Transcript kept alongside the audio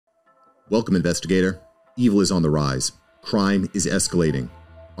Welcome, investigator. Evil is on the rise. Crime is escalating.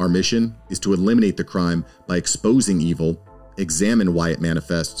 Our mission is to eliminate the crime by exposing evil, examine why it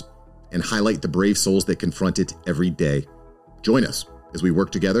manifests, and highlight the brave souls that confront it every day. Join us as we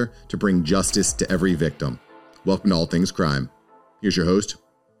work together to bring justice to every victim. Welcome to All Things Crime. Here's your host,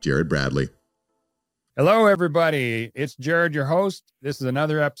 Jared Bradley. Hello, everybody. It's Jared, your host. This is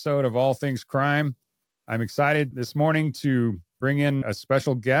another episode of All Things Crime. I'm excited this morning to bring in a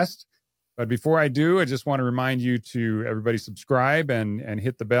special guest. But before I do, I just want to remind you to everybody subscribe and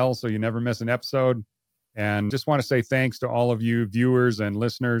hit the bell so you never miss an episode. And just want to say thanks to all of you viewers and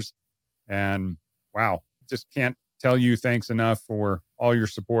listeners. And wow, just can't tell you thanks enough for all your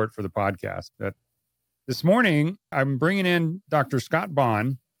support for the podcast. But this morning, I'm bringing in Dr. Scott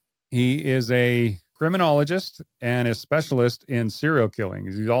Bonn. He is a criminologist and a specialist in serial killing.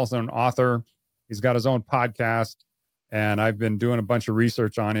 He's also an author. He's got his own podcast, and I've been doing a bunch of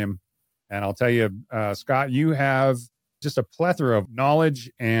research on him. And I'll tell you, Scott, you have just a plethora of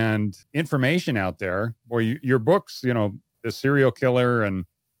knowledge and information out there. Boy, your books, you know, The Serial Killer and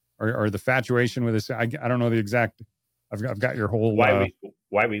or The Fatuation with this. I don't know the exact. I've got your whole why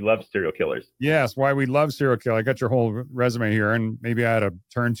we love serial killers. Yes, why we love serial killer. I got your whole resume here, and maybe I had to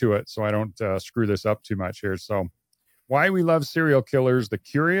turn to it so I don't screw this up too much here. So, why we love serial killers: the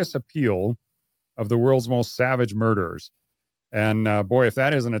curious appeal of the world's most savage murderers. And boy, if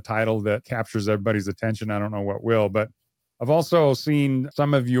that isn't a title that captures everybody's attention, I don't know what will. But I've also seen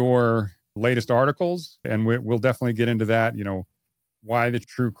some of your latest articles, and we'll definitely get into that, you know, why the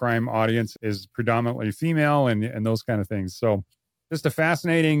true crime audience is predominantly female and those kind of things. So just a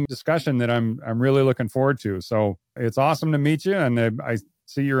fascinating discussion that I'm really looking forward to. So it's awesome to meet you. And I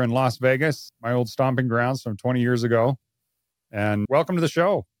see you're in Las Vegas, my old stomping grounds from 20 years ago. And welcome to the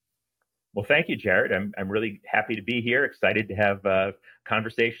show. Well, thank you, Jared. I'm really happy to be here. Excited to have a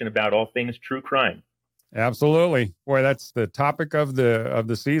conversation about all things true crime. Absolutely. Boy, that's the topic of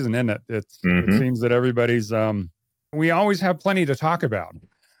the season, isn't it? It seems that everybody's, we always have plenty to talk about.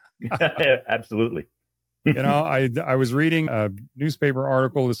 Absolutely. You know, I was reading a newspaper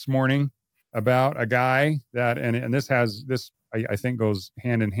article this morning about a guy that, and this I think goes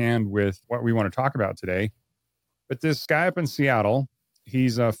hand in hand with what we want to talk about today. But this guy up in Seattle,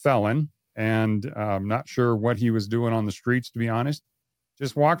 he's a felon, and I'm not sure what he was doing on the streets, to be honest.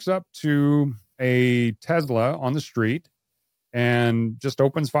 Just walks up to a Tesla on the street and just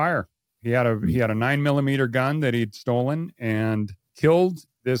opens fire. He had a 9mm gun that he'd stolen and killed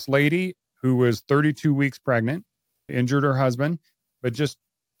this lady who was 32 weeks pregnant, injured her husband, but just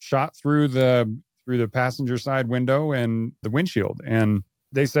shot through the passenger side window and the windshield. And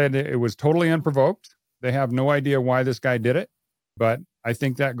they said it was totally unprovoked. They have no idea why this guy did it, but I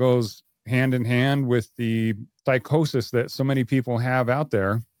think that goes hand in hand with the psychosis that so many people have out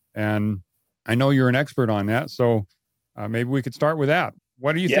there. And I know you're an expert on that. So maybe we could start with that.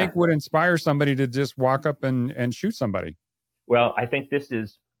 What do you think would inspire somebody to just walk up and shoot somebody? Well, I think this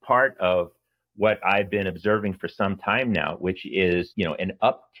is part of what I've been observing for some time now, which is, you know, an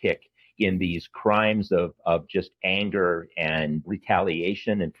uptick in these crimes of just anger and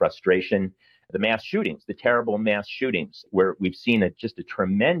retaliation and frustration. The mass shootings, the terrible mass shootings, where we've seen just a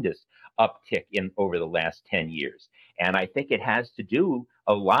tremendous uptick in over the last 10 years. And I think it has to do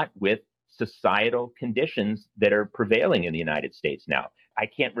a lot with societal conditions that are prevailing in the United States now. I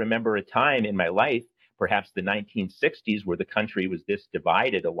can't remember a time in my life, perhaps the 1960s, where the country was this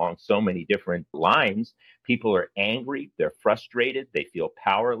divided along so many different lines. People are angry, they're frustrated, they feel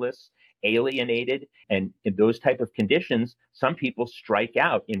powerless, alienated, and in those type of conditions, some people strike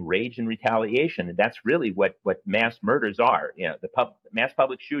out in rage and retaliation, and that's really what mass murders are. You know, mass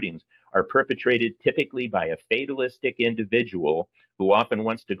public shootings are perpetrated typically by a fatalistic individual who often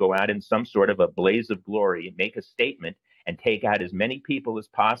wants to go out in some sort of a blaze of glory, make a statement, and take out as many people as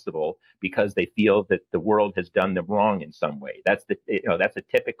possible because they feel that the world has done them wrong in some way. That's a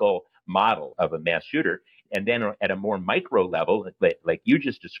typical model of a mass shooter. And then at a more micro level, like you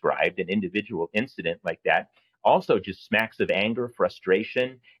just described, an individual incident like that also just smacks of anger,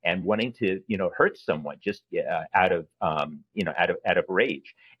 frustration, and wanting to, you know, hurt someone just out of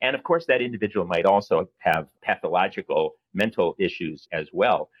rage. And of course, that individual might also have pathological mental issues as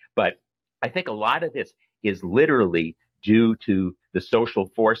well. But I think a lot of this is literally due to the social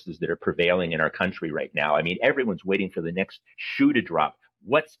forces that are prevailing in our country right now. I mean, everyone's waiting for the next shoe to drop.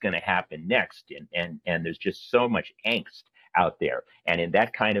 What's going to happen next? And there's just so much angst out there. And in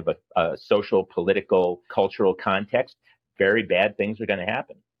that kind of a social, political, cultural context, very bad things are going to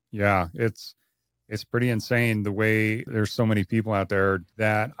happen. Yeah, It's pretty insane the way there's so many people out there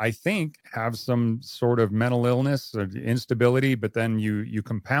that I think have some sort of mental illness or instability, but then you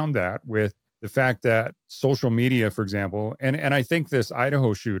compound that with the fact that social media, for example, and I think this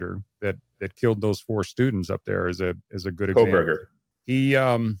Idaho shooter that killed those 4 students up there is a good example. Koberger. He,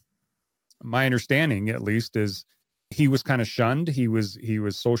 my understanding at least is he was kind of shunned. He was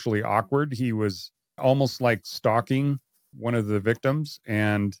socially awkward. He was almost like stalking one of the victims,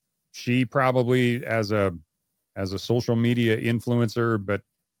 and she probably as a social media influencer, but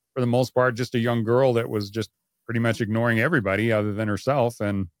for the most part, just a young girl that was just pretty much ignoring everybody other than herself.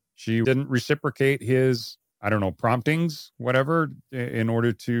 And she didn't reciprocate his, I don't know, promptings, whatever, in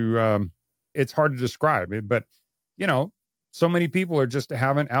order to, it's hard to describe it, but so many people are just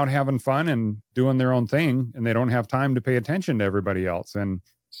having fun and doing their own thing, and they don't have time to pay attention to everybody else. And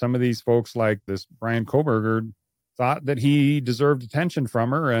some of these folks like this Brian Koberger thought that he deserved attention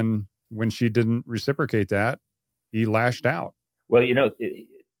from her, and when she didn't reciprocate that, he lashed out. Well,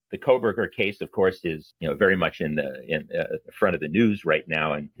 the Koberger case, of course, is very much in the front of the news right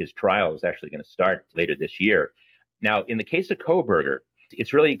now, and his trial is actually going to start later this year. Now, in the case of Koberger,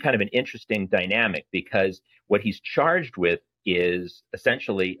 it's really kind of an interesting dynamic because what he's charged with is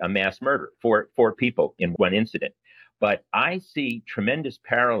essentially a mass murder, four people in one incident. But I see tremendous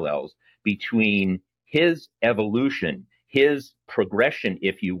parallels between his evolution, his progression,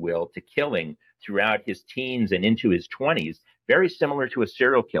 if you will, to killing throughout his teens and into his 20s, very similar to a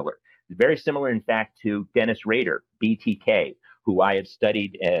serial killer. Very similar, in fact, to Dennis Rader, BTK, who I have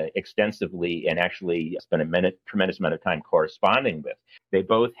studied extensively and actually spent a tremendous amount of time corresponding with. They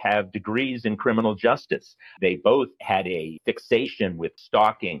both have degrees in criminal justice. They both had a fixation with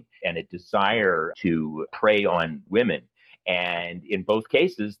stalking and a desire to prey on women. And in both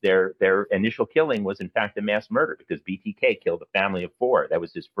cases, their initial killing was, in fact, a mass murder because BTK killed a family of 4. That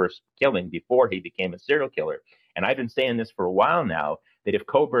was his first killing before he became a serial killer. And I've been saying this for a while now, that if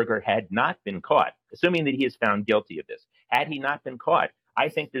Koberger had not been caught, assuming that he is found guilty of this, had he not been caught, I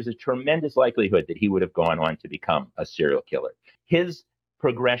think there's a tremendous likelihood that he would have gone on to become a serial killer. His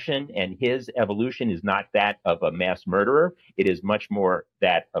progression and his evolution is not that of a mass murderer. It is much more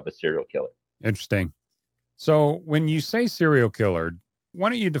that of a serial killer. Interesting. So when you say serial killer, why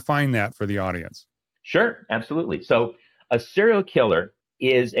don't you define that for the audience? Sure, absolutely. So a serial killer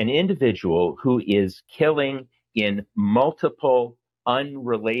is an individual who is killing in multiple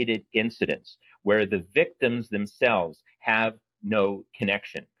unrelated incidents where the victims themselves have no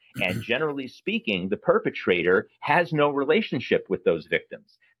connection. And generally speaking, the perpetrator has no relationship with those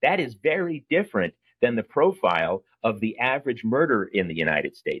victims. That is very different than the profile of the average murderer in the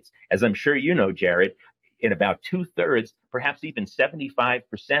United States. As I'm sure you know, Jared, in about 2/3, perhaps even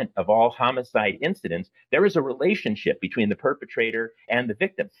 75% of all homicide incidents, there is a relationship between the perpetrator and the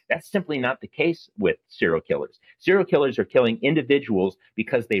victim. That's simply not the case with serial killers. Serial killers are killing individuals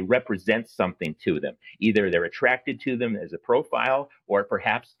because they represent something to them. Either they're attracted to them as a profile, or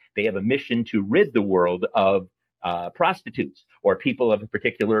perhaps they have a mission to rid the world of prostitutes or people of a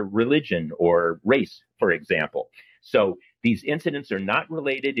particular religion or race, for example. So these incidents are not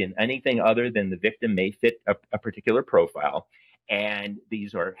related in anything other than the victim may fit a particular profile. And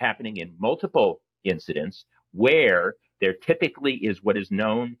these are happening in multiple incidents where there typically is what is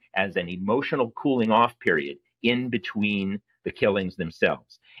known as an emotional cooling off period in between the killings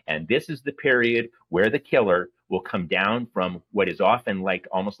themselves. And this is the period where the killer will come down from what is often like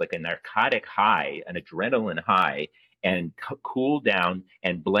almost like a narcotic high, an adrenaline high, and cool down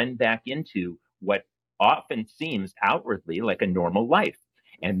and blend back into what often seems outwardly like a normal life.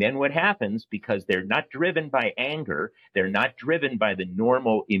 And then what happens, because they're not driven by anger, they're not driven by the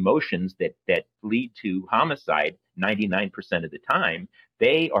normal emotions that lead to homicide 99% of the time,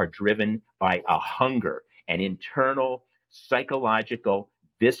 they are driven by a hunger, an internal, psychological,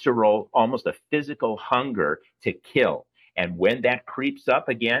 visceral, almost a physical hunger to kill. And when that creeps up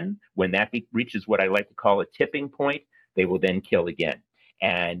again, when that reaches what I like to call a tipping point, they will then kill again.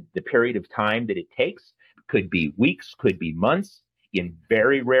 And the period of time that it takes could be weeks, could be months. In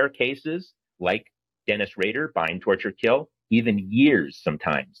very rare cases, like Dennis Rader, bind, torture, kill, even years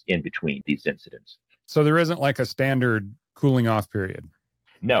sometimes in between these incidents. So there isn't like a standard cooling off period?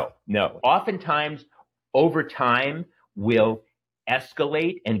 No. Oftentimes, over time, will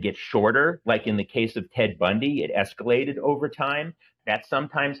escalate and get shorter. Like in the case of Ted Bundy, it escalated over time. That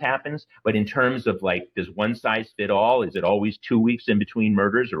sometimes happens. But in terms of like, does one size fit all? Is it always 2 weeks in between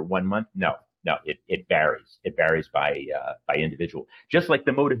murders or 1 month? No, it varies. It varies by individual. Just like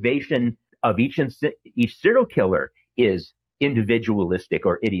the motivation of each serial killer is individualistic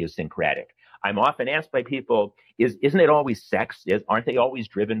or idiosyncratic. I'm often asked by people, isn't it always sex? Aren't they always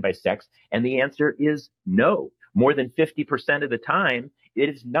driven by sex? And the answer is no. More than 50% of the time, it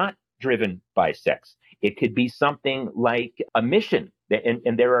is not driven by sex. It could be something like a mission.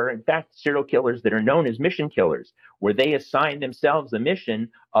 And there are, in fact, serial killers that are known as mission killers, where they assign themselves a mission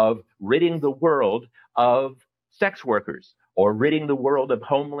of ridding the world of sex workers or ridding the world of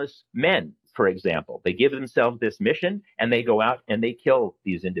homeless men, for example. They give themselves this mission and they go out and they kill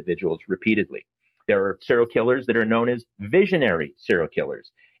these individuals repeatedly. There are serial killers that are known as visionary serial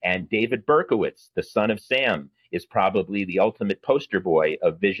killers. And David Berkowitz, the son of Sam, is probably the ultimate poster boy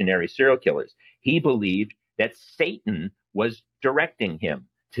of visionary serial killers. He believed that Satan was directing him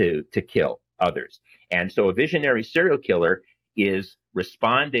to kill others. And so a visionary serial killer is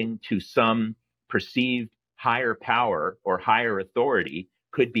responding to some perceived higher power or higher authority.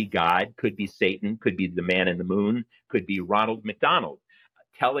 Could be God, could be Satan, could be the man in the moon, could be Ronald McDonald,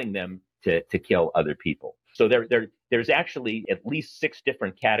 telling them to kill other people. So there's actually at least 6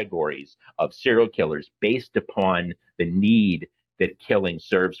 different categories of serial killers based upon the need that killing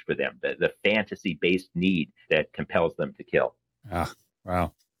serves for them, the fantasy-based need that compels them to kill. Ah,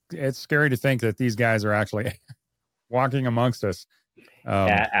 wow. It's scary to think that these guys are actually walking amongst us.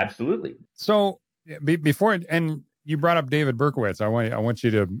 Absolutely. So before, and you brought up David Berkowitz. I want you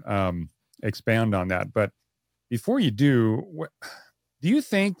to expand on that. But before you do you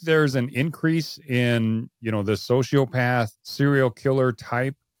think there's an increase in, the sociopath serial killer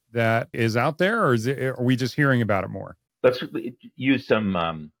type that is out there, or are we just hearing about it more? Let's use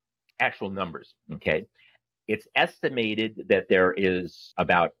some actual numbers. Okay. It's estimated that there is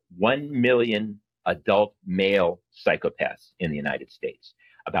about 1 million adult male psychopaths in the United States,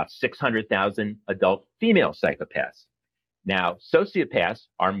 about 600,000 adult female psychopaths. Now, sociopaths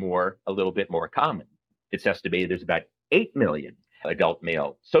are a little bit more common. It's estimated there's about 8 million adult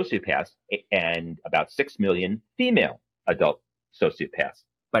male sociopaths and about 6 million female adult sociopaths.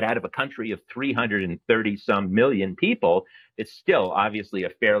 But out of a country of 330 some million people, it's still obviously a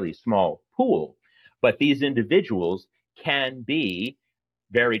fairly small pool. But these individuals can be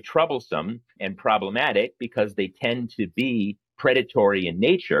very troublesome and problematic because they tend to be predatory in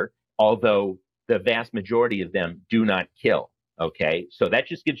nature, although the vast majority of them do not kill. Okay, so that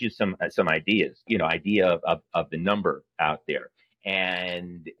just gives you some ideas, idea of the number out there.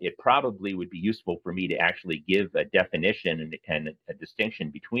 And it probably would be useful for me to actually give a definition and a distinction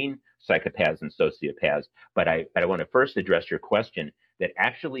between psychopaths and sociopaths. But I want to first address your question that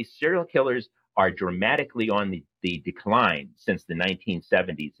actually serial killers are dramatically on the decline since the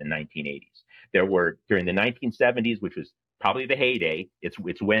 1970s and 1980s. There were, during the 1970s, which was probably the heyday, it's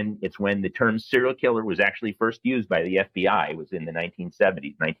when the term serial killer was actually first used by the FBI. It was in the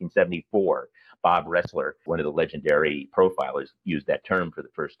 1970s, 1974. Bob Ressler, one of the legendary profilers, used that term for the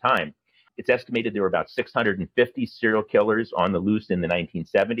first time. It's estimated there were about 650 serial killers on the loose in the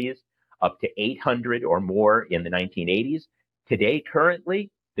 1970s, up to 800 or more in the 1980s. Today,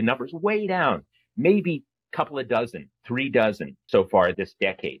 currently, the number's way down, maybe a couple of dozen, 3 dozen so far this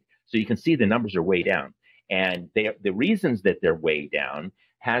decade. So you can see the numbers are way down. And the reasons that they're way down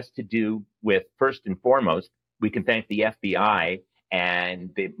has to do with, first and foremost, we can thank the FBI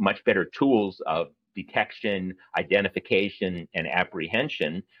and the much better tools of detection, identification, and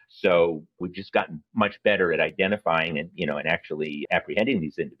apprehension. So we've just gotten much better at identifying and actually apprehending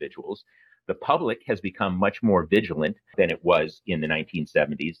these individuals. The public has become much more vigilant than it was in the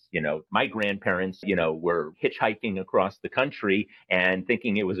 1970s. My grandparents, were hitchhiking across the country and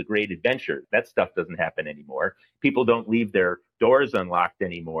thinking it was a great adventure. That stuff doesn't happen anymore. People don't leave their doors unlocked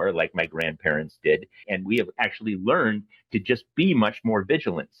anymore like my grandparents did. And we have actually learned to just be much more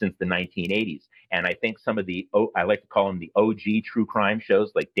vigilant since the 1980s. And I think some of I like to call them the OG true crime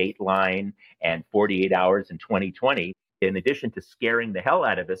shows like Dateline and 48 Hours in 2020. In addition to scaring the hell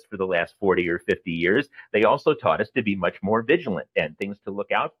out of us for the last 40 or 50 years, they also taught us to be much more vigilant and things to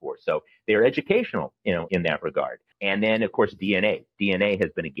look out for. So they're educational, in that regard. And then, of course, DNA. DNA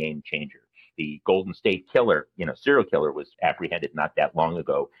has been a game changer. The Golden State Killer, serial killer, was apprehended not that long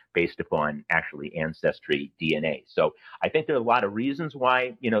ago based upon actually ancestry DNA. So I think there are a lot of reasons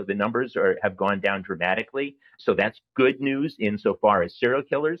why, the numbers have gone down dramatically. So that's good news insofar as serial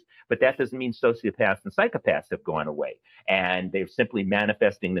killers, but that doesn't mean sociopaths and psychopaths have gone away. And they're simply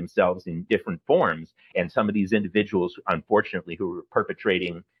manifesting themselves in different forms. And some of these individuals, unfortunately, who are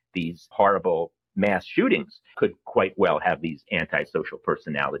perpetrating these horrible mass shootings could quite well have these antisocial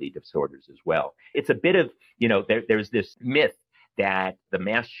personality disorders as well. It's a bit of, there's this myth that the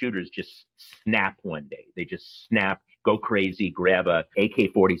mass shooters just snap one day. They just snap go crazy, grab a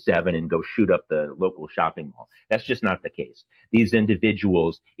AK-47 and go shoot up the local shopping mall. That's just not the case. These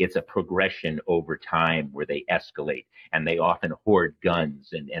individuals, it's a progression over time where they escalate, and they often hoard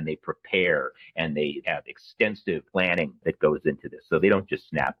guns, and they prepare, and they have extensive planning that goes into this. So they don't just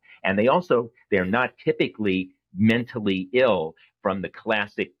snap. And they're not typically mentally ill from the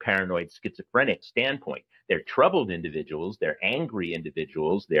classic paranoid schizophrenic standpoint. They're troubled individuals, they're angry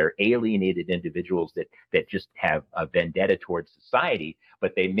individuals, they're alienated individuals that just have a vendetta towards society,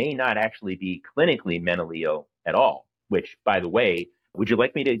 but they may not actually be clinically mentally ill at all, which, by the way, would you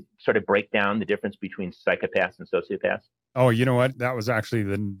like me to sort of break down the difference between psychopaths and sociopaths? Oh, you know what? That was actually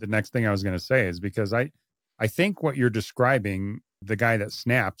the next thing I was going to say, is because I think what you're describing, the guy that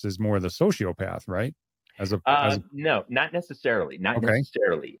snaps, is more the sociopath, right? No, not necessarily. Not Okay.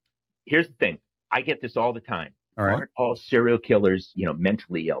 necessarily. Here's the thing. I get this all the time. All right. Aren't all serial killers,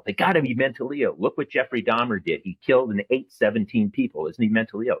 mentally ill? They got to be mentally ill. Look what Jeffrey Dahmer did. He killed and ate 17 people. Isn't he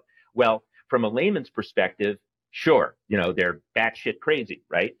mentally ill? Well, from a layman's perspective, sure, they're batshit crazy,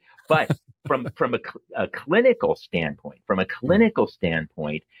 right? But from a clinical standpoint,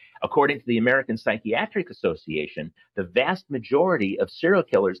 according to the American Psychiatric Association, the vast majority of serial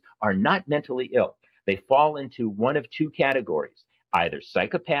killers are not mentally ill. They fall into one of two categories, either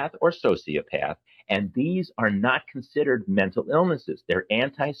psychopath or sociopath, and these are not considered mental illnesses. They're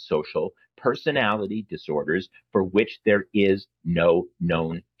antisocial personality disorders for which there is no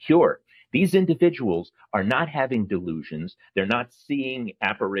known cure. These individuals are not having delusions. They're not seeing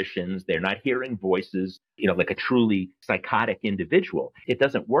apparitions. They're not hearing voices, like a truly psychotic individual. It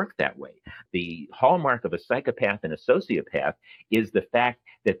doesn't work that way. The hallmark of a psychopath and a sociopath is the fact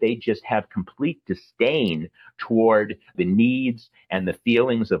that they just have complete disdain toward the needs and the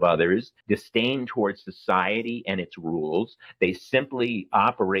feelings of others, disdain towards society and its rules. They simply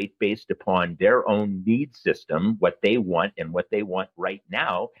operate based upon their own need system, what they want and what they want right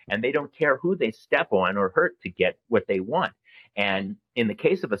now, and they don't care who they step on or hurt to get what they want. And in the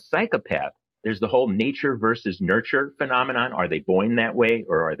case of a psychopath, there's the whole nature versus nurture phenomenon. Are they born that way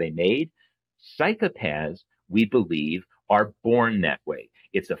or are they made? Psychopaths, we believe, are born that way.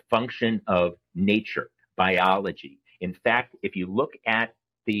 It's a function of nature, biology. In fact, if you look at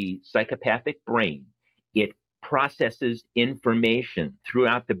the psychopathic brain, it processes information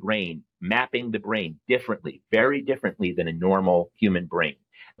throughout the brain, mapping the brain differently, very differently than a normal human brain.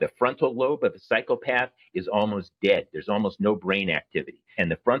 The frontal lobe of a psychopath is almost dead. There's almost no brain activity.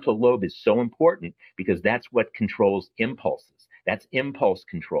 And the frontal lobe is so important because that's what controls impulses. That's impulse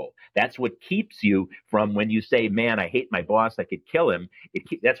control. That's what keeps you from, when you say, man, I hate my boss, I could kill him.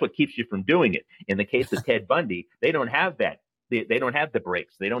 That's what keeps you from doing it. In the case of Ted Bundy, they don't have that. They don't have the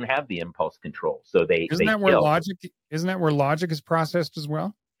brakes. They don't have the impulse control. So isn't that where logic is processed as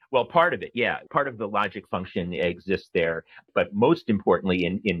well? Well, part of it, yeah. Part of the logic function exists there. But most importantly,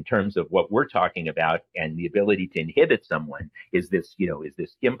 in terms of what we're talking about and the ability to inhibit someone is this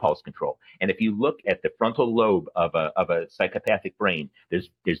impulse control. And if you look at the frontal lobe of a psychopathic brain,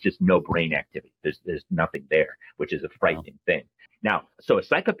 there's just no brain activity. There's nothing there, which is a frightening thing. Now, so a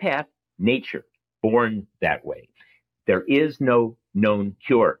psychopath, nature, born that way. There is no known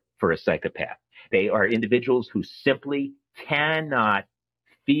cure for a psychopath. They are individuals who simply cannot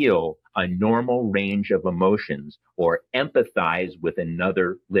feel a normal range of emotions or empathize with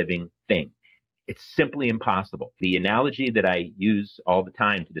another living thing. It's simply impossible. The analogy that I use all the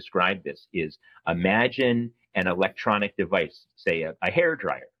time to describe this is, imagine an electronic device, say a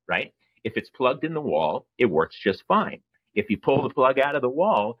hairdryer, right? If it's plugged in the wall, it works just fine. If you pull the plug out of the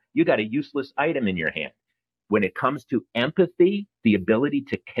wall, you got a useless item in your hand. When it comes to empathy, the ability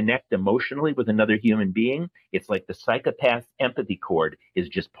to connect emotionally with another human being, it's like the psychopath's empathy cord is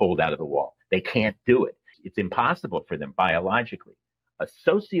just pulled out of the wall. They can't do it. It's impossible for them biologically. A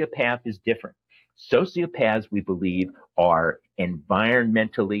sociopath is different. Sociopaths, we believe, are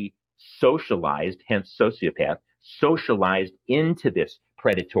environmentally socialized, hence sociopath, socialized into this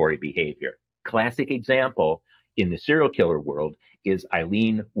predatory behavior. Classic example in the serial killer world is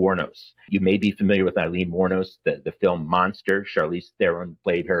Eileen Wuornos. You may be familiar with Eileen Wuornos, the film Monster. Charlize Theron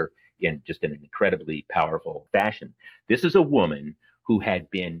played her in just an incredibly powerful fashion. This is a woman who had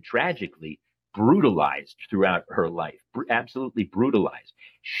been tragically brutalized throughout her life, absolutely brutalized.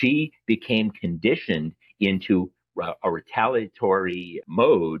 She became conditioned into a retaliatory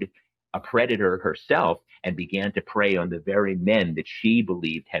mode, a predator herself, and began to prey on the very men that she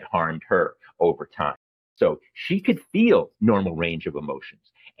believed had harmed her over time. So she could feel normal range of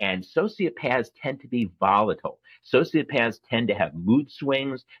emotions. And sociopaths tend to be volatile. Sociopaths tend to have mood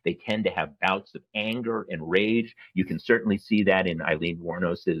swings. They tend to have bouts of anger and rage. You can certainly see that in Eileen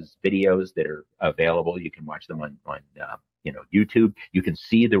Wuornos's videos that are available. You can watch them on YouTube. You can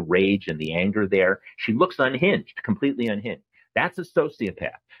see the rage and the anger there. She looks unhinged, completely unhinged. That's a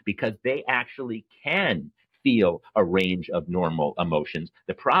sociopath because they actually can feel a range of normal emotions.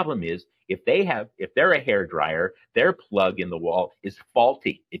 The problem is if they're a hairdryer, their plug in the wall is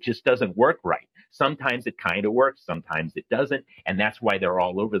faulty. It just doesn't work right. Sometimes it kind of works, sometimes it doesn't, and that's why they're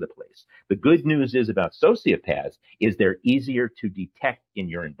all over the place. The good news is about sociopaths is they're easier to detect in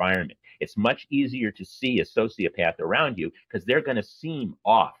your environment. It's much easier to see a sociopath around you because they're going to seem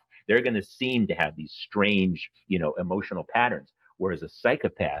off. They're going to seem to have these strange, emotional patterns, whereas a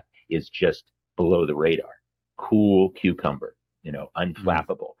psychopath is just below the radar. Cool cucumber,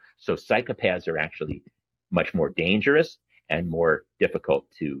 unflappable. So psychopaths are actually much more dangerous and more difficult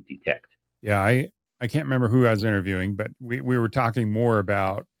to detect. Yeah, I can't remember who I was interviewing, but we were talking more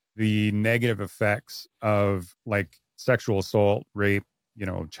about the negative effects of like sexual assault, rape,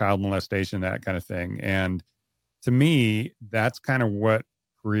 child molestation, that kind of thing. And to me, that's kind of what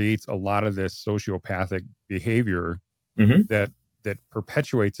creates a lot of this sociopathic behavior that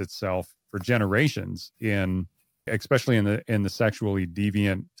perpetuates itself for generations especially in the sexually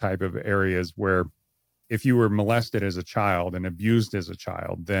deviant type of areas where if you were molested as a child and abused as a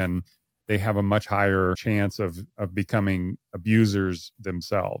child, then they have a much higher chance of becoming abusers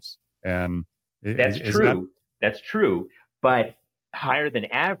themselves. And that's true. That's true, but higher than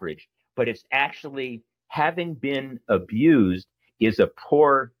average. But it's actually having been abused is a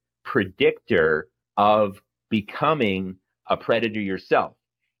poor predictor of becoming a predator yourself.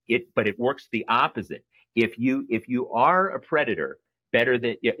 But it works the opposite. If you are a predator,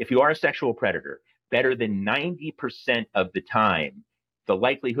 if you are a sexual predator, better than 90% of the time, the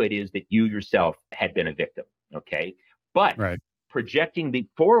likelihood is that you yourself had been a victim. Okay. But projecting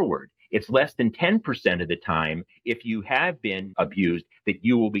forward, it's less than 10% of the time, if you have been abused, that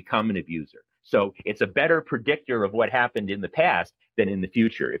you will become an abuser. So it's a better predictor of what happened in the past than in the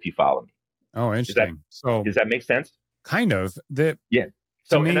future, if you follow me. Oh, interesting. Does that make sense? Kind of. Yeah.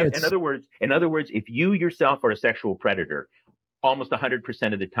 So in other words, if you yourself are a sexual predator, almost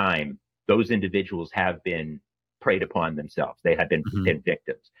 100% of the time, those individuals have been preyed upon themselves. They have been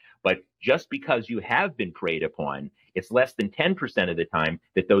victims. But just because you have been preyed upon, it's less than 10% of the time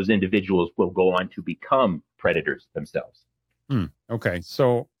that those individuals will go on to become predators themselves. Okay.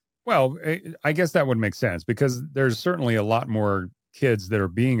 So, well, I guess that would make sense because there's certainly a lot more kids that are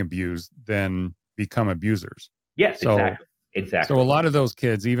being abused than become abusers. Yes, exactly. So a lot of those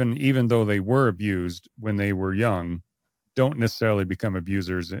kids, even though they were abused when they were young, don't necessarily become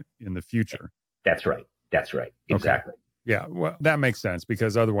abusers in the future. That's right. Exactly. Okay. Yeah. Well, that makes sense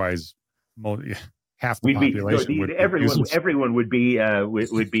because otherwise, half the population would everyone would be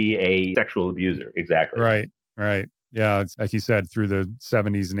a sexual abuser. Exactly. Right. Yeah. It's like you said, through the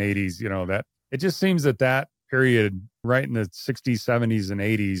 70s and 80s, that it just seems that period right in the 60s, 70s, and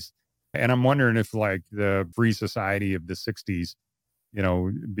 80s. And I'm wondering if like the free society of the 60s,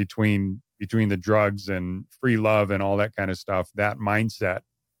 between the drugs and free love and all that kind of stuff, that mindset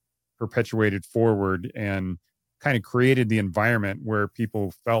perpetuated forward and kind of created the environment where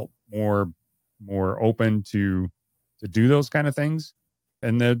people felt more open to do those kind of things.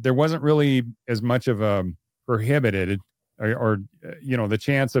 And there wasn't really as much of a prohibited or the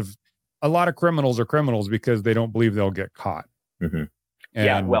chance of a lot of criminals are criminals because they don't believe they'll get caught.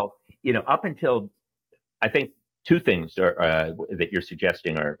 Yeah. Well, up until I think two things that you're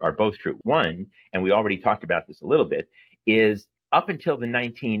suggesting are both true. One, and we already talked about this a little bit, is up until the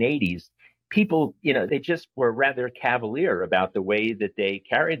 1980s, people, they just were rather cavalier about the way that they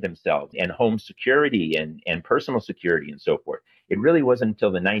carried themselves and home security and personal security and so forth. It really wasn't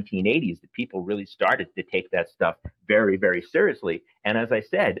until the 1980s that people really started to take that stuff very, very seriously. And as I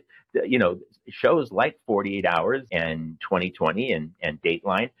said, shows like 48 Hours and 2020 and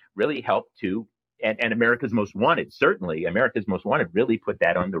Dateline really helped to, and America's Most Wanted, certainly America's Most Wanted really put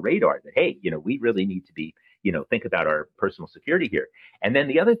that on the radar that, hey, we really need to be, think about our personal security here. And then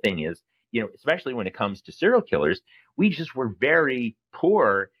the other thing is, especially when it comes to serial killers, we just were very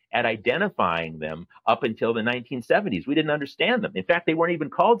poor at identifying them up until the 1970s. We didn't understand them. In fact, they weren't even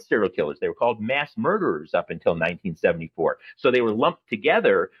called serial killers. They were called mass murderers up until 1974. So they were lumped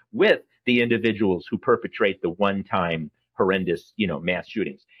together with the individuals who perpetrate the one-time horrendous, mass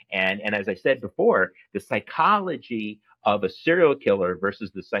shootings. And as I said before, the psychology of a serial killer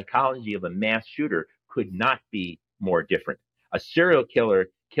versus the psychology of a mass shooter could not be more different. A serial killer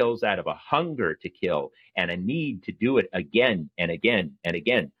kills out of a hunger to kill and a need to do it again and again and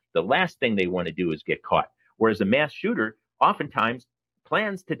again. The last thing they want to do is get caught. Whereas a mass shooter oftentimes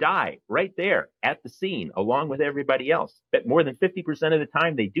plans to die right there at the scene along with everybody else. But more than 50% of the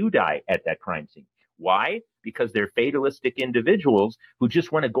time, they do die at that crime scene. Why? Because they're fatalistic individuals who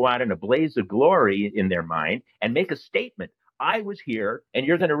just want to go out in a blaze of glory in their mind and make a statement. I was here and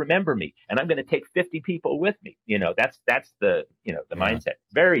you're going to remember me and I'm going to take 50 people with me. That's the mindset.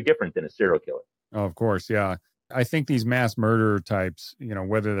 Very different than a serial killer. Oh, of course. Yeah. I think these mass murder types,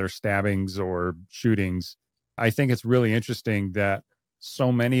 whether they're stabbings or shootings, I think it's really interesting that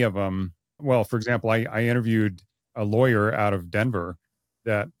so many of them, well, for example, I interviewed a lawyer out of Denver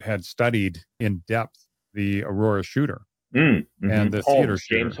that had studied in depth the Aurora shooter and the theater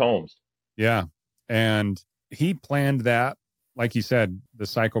shooter. James Holmes. Yeah. And he planned that, like you said, the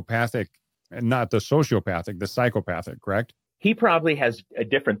psychopathic, and not the sociopathic, the psychopathic, correct? He probably has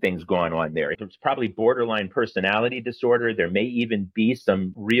different things going on there. It's probably borderline personality disorder. There may even be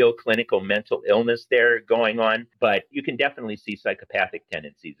some real clinical mental illness there going on, but you can definitely see psychopathic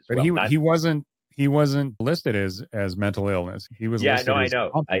tendencies as well. But he wasn't listed as mental illness. He was listed as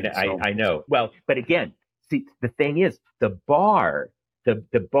something, I know. Well, but again, see, the thing is, the bar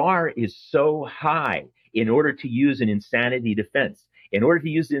is so high in order to use an insanity defense. In order to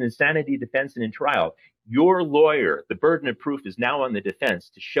use an insanity defense in a trial, your lawyer, the burden of proof is now on the defense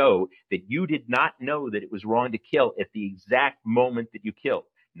to show that you did not know that it was wrong to kill at the exact moment that you killed.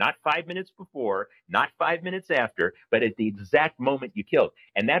 Not 5 minutes before, not 5 minutes after, but at the exact moment you killed.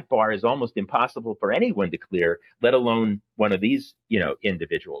 And that bar is almost impossible for anyone to clear, let alone one of these,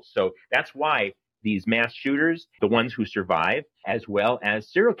 individuals. So that's why these mass shooters, the ones who survive, as well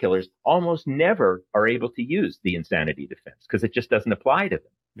as serial killers, almost never are able to use the insanity defense because it just doesn't apply to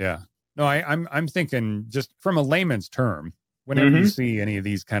them. Yeah. No, I'm thinking just from a layman's term, whenever you see any of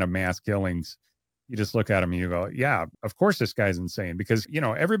these kind of mass killings, you just look at them and you go, yeah, of course this guy's insane, because,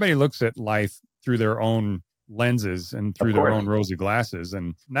 everybody looks at life through their own lenses and through their own rosy glasses.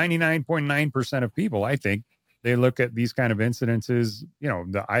 And 99.9% of people, I think, they look at these kind of incidences,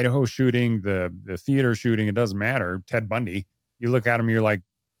 the Idaho shooting, the theater shooting, it doesn't matter. Ted Bundy, you look at him, you're like,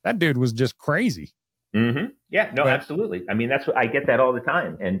 that dude was just crazy. Yeah, no, absolutely. I mean, that's what I get that all the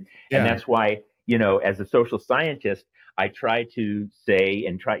time. And that's why, as a social scientist, I try to say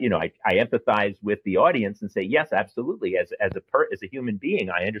I empathize with the audience and say, yes, absolutely. As a human being,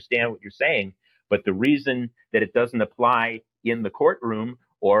 I understand what you're saying. But the reason that it doesn't apply in the courtroom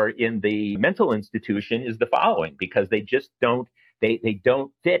or in the mental institution is the following, because they just don't fit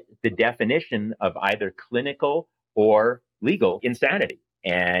the definition of either clinical or legal insanity.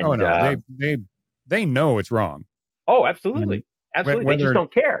 And they know it's wrong. Oh, absolutely. Absolutely. They just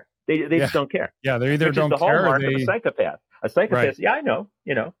don't care. They just don't care. Yeah, they either don't care. The hallmark of a psychopath. A psychopath, right. Yeah, I know.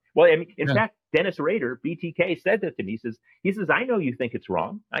 Well, I mean, in fact, Dennis Rader, BTK, said that to me. He says, I know you think it's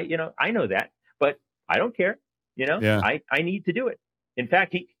wrong. I know that, but I don't care. I need to do it. In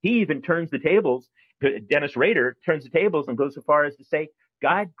fact, he even turns the tables. Dennis Rader turns the tables and goes so far as to say,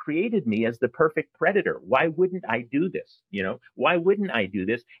 God created me as the perfect predator. Why wouldn't I do this? Why wouldn't I do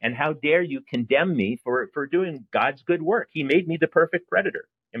this? And how dare you condemn me for doing God's good work? He made me the perfect predator.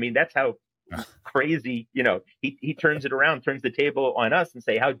 I mean, that's how crazy, he turns it around, turns the table on us and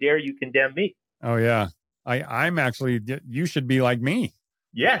say, how dare you condemn me? Oh, yeah. I'm actually, you should be like me.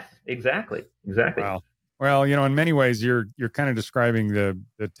 Yes, exactly. Wow. Well, in many ways, you're kind of describing the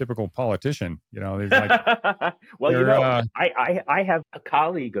typical politician. Like, well, I have a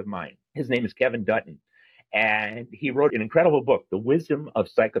colleague of mine. His name is Kevin Dutton, and he wrote an incredible book, The Wisdom of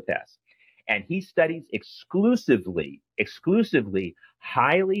Psychopaths. And he studies exclusively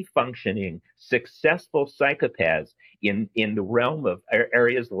highly functioning, successful psychopaths in the realm of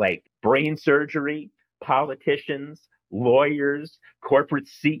areas like brain surgery, politicians, lawyers, corporate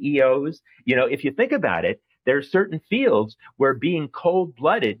CEOs. If you think about it, there are certain fields where being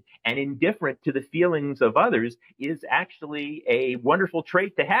cold-blooded and indifferent to the feelings of others is actually a wonderful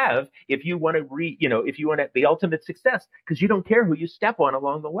trait to have if you want to the ultimate success, because you don't care who you step on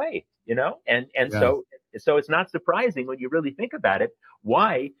along the way, So it's not surprising when you really think about it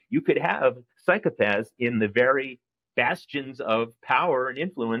why you could have psychopaths in the very bastions of power and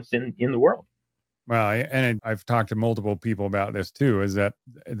influence in the world. Well, and I've talked to multiple people about this too, is that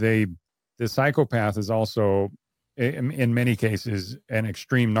the psychopath is also, in many cases, an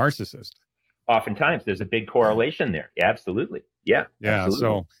extreme narcissist. Oftentimes, there's a big correlation there. Yeah, absolutely. Yeah.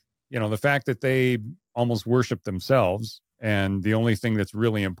 Absolutely. So, the fact that they almost worship themselves, and the only thing that's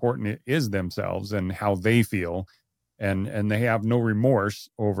really important is themselves and how they feel, and they have no remorse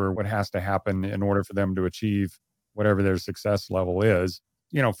over what has to happen in order for them to achieve whatever their success level is.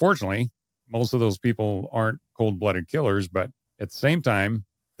 fortunately, most of those people aren't cold-blooded killers, but at the same time,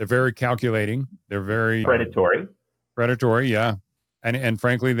 they're very calculating. They're very predatory. Yeah. And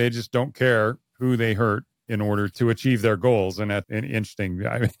frankly, they just don't care who they hurt in order to achieve their goals. And that's interesting.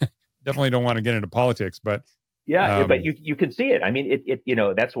 I definitely don't want to get into politics, but but you can see it. I mean, it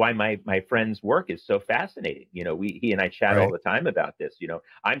that's why my friend's work is so fascinating. He and I chat all the time about this.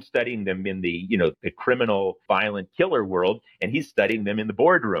 I'm studying them in the criminal violent killer world, and he's studying them in the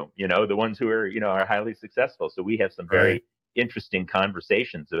boardroom. The ones who are are highly successful. So we have some very interesting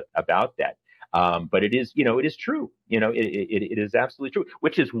conversations about that. But it is true. It is absolutely true.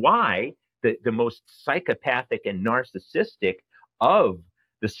 Which is why the most psychopathic and narcissistic of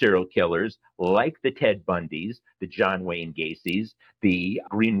the serial killers, like the Ted Bundys, the John Wayne Gacy's, the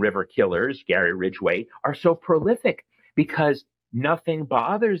Green River Killers, Gary Ridgway, are so prolific because nothing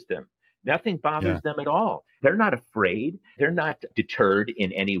bothers them. Nothing bothers them at all. They're not afraid. They're not deterred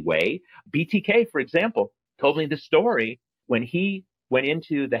in any way. BTK, for example, told me the story when he went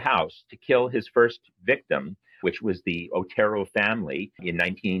into the house to kill his first victim, which was the Otero family in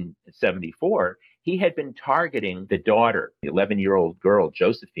 1974. He had been targeting the daughter, the 11-year-old girl,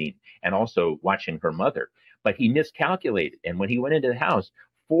 Josephine, and also watching her mother. But he miscalculated. And when he went into the house,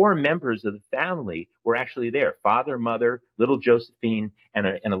 4 members of the family were actually there: father, mother, little Josephine, and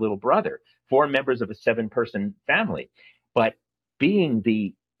a little brother. 4 members of a 7-person family. But being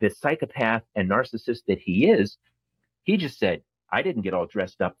the psychopath and narcissist that he is, he just said, I didn't get all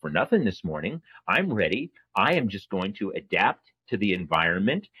dressed up for nothing this morning. I'm ready. I am just going to adapt to the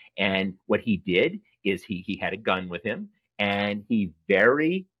environment. And what he did is he had a gun with him, and he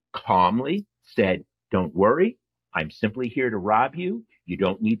very calmly said, don't worry. I'm simply here to rob you. You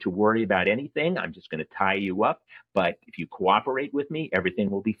don't need to worry about anything. I'm just going to tie you up. But if you cooperate with me, everything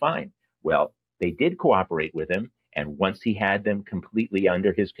will be fine. Well, they did cooperate with him. And once he had them completely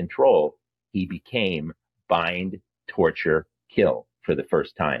under his control, he became bind, torture, kill for the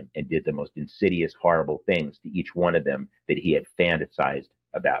first time, and did the most insidious, horrible things to each one of them that he had fantasized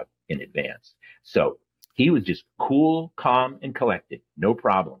about in advance. So he was just cool, calm, and collected. No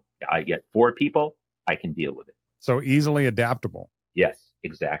problem. I get 4 people, I can deal with it. So easily adaptable. Yes,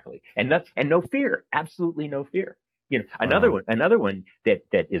 exactly. And no fear. Absolutely no fear. Another one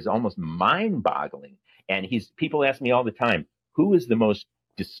that is almost mind-boggling. And people ask me all the time, who is the most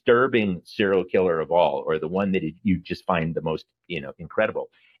disturbing serial killer of all, or the one that you just find the most, incredible?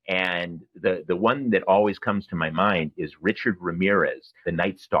 And the one that always comes to my mind is Richard Ramirez, the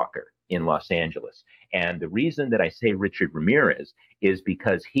Night Stalker in Los Angeles. And the reason that I say Richard Ramirez is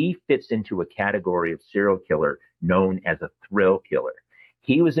because he fits into a category of serial killer known as a thrill killer.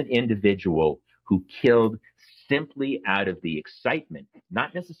 He was an individual who killed simply out of the excitement,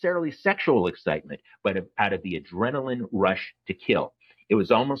 not necessarily sexual excitement, but out of the adrenaline rush to kill. It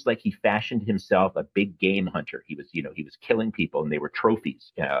was almost like he fashioned himself a big game hunter. He was killing people, and they were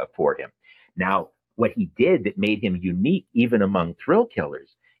trophies for him. Now, what he did that made him unique, even among thrill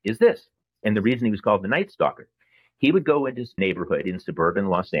killers, is this. And the reason he was called the Night Stalker, he would go into his neighborhood in suburban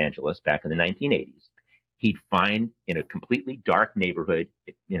Los Angeles back in the 1980s. He'd find in a completely dark neighborhood,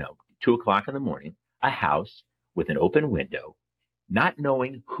 2:00 in the morning, a house with an open window, not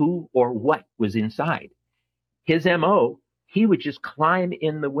knowing who or what was inside. His MO, he would just climb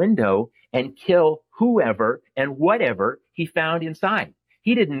in the window and kill whoever and whatever he found inside.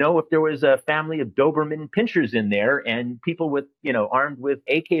 He didn't know if there was a family of Doberman pinschers in there and people with, armed with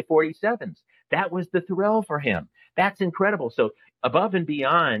AK-47s. That was the thrill for him. That's incredible. So above and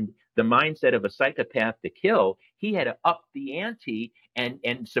beyond the mindset of a psychopath to kill, he had to up the ante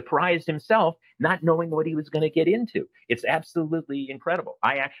and surprise himself, not knowing what he was going to get into. It's absolutely incredible.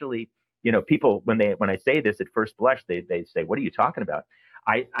 I actually, people, when I say this at first blush, they say, what are you talking about?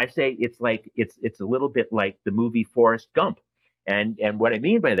 I say it's a little bit like the movie Forrest Gump. And what I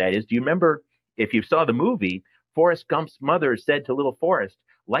mean by that is, do you remember, if you saw the movie, Forrest Gump's mother said to little Forrest,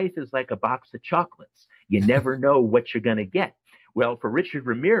 life is like a box of chocolates. You never know what you're going to get. Well, for Richard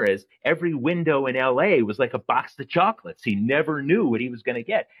Ramirez, every window in LA was like a box of chocolates. He never knew what he was going to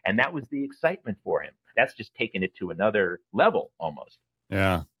get. And that was the excitement for him. That's just taking it to another level almost.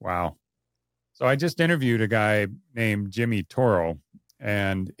 Yeah. Wow. So I just interviewed a guy named Jimmy Toro,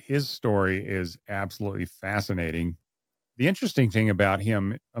 and his story is absolutely fascinating. The interesting thing about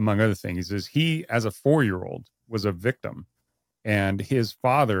him, among other things, is he, as a 4-year-old, was a victim. And his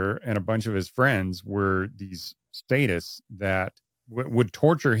father and a bunch of his friends were these sadists that would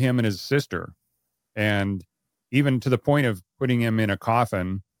torture him and his sister, and even to the point of putting him in a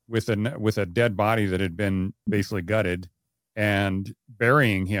coffin with a dead body that had been basically gutted, and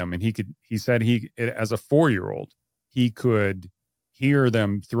burying him. And he said as a 4-year-old, he hear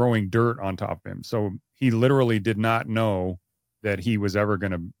them throwing dirt on top of him. So he literally did not know that he was ever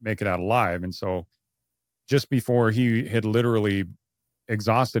going to make it out alive. And so just before he had literally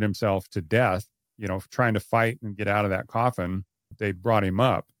exhausted himself to death, trying to fight and get out of that coffin, they brought him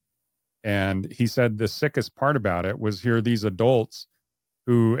up. And he said the sickest part about it was here these adults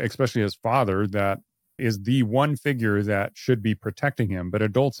who, especially his father, that is the one figure that should be protecting him, but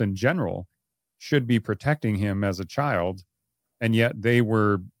adults in general should be protecting him as a child. And yet they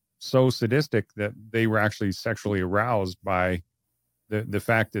were so sadistic that they were actually sexually aroused by the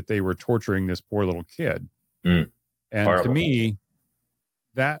fact that they were torturing this poor little kid. And Horrible. To me,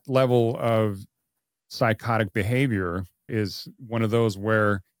 that level of psychotic behavior is one of those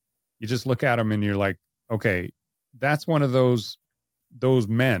where you just look at them and you're like, okay, that's one of those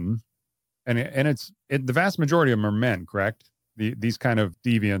men. And the vast majority of them are men, correct? These kind of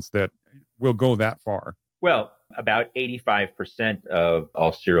deviants that will go that far. Well, about 85% of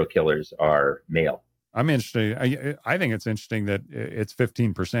all serial killers are male. I'm interested. I think it's interesting that it's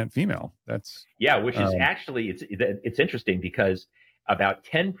 15% female. That's which is actually it's interesting because about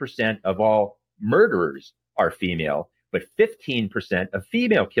 10% of all murderers are female, but 15% of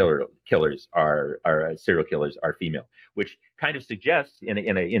female killers are serial killers are female, which kind of suggests in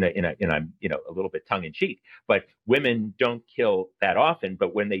a little bit tongue in cheek, but women don't kill that often,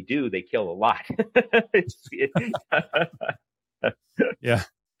 but when they do, they kill a lot. Yeah.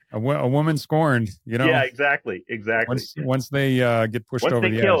 A woman scorned, Yeah, exactly. Once they get pushed over the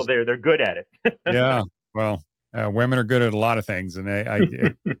edge. Once they kill, they're good at it. Yeah. Well, women are good at a lot of things, and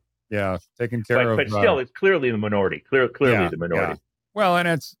taking care of. But still, it's clearly the minority. Clearly the minority. Yeah. Well,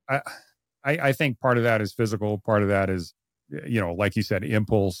 and I think part of that is physical. Part of that is, like you said,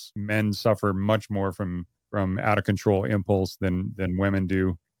 impulse. Men suffer much more from out of control impulse than women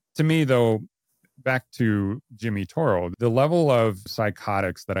do. To me, though, back to Jimmy Toro, the level of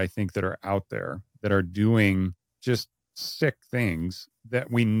psychotics that I think that are out there that are doing just sick things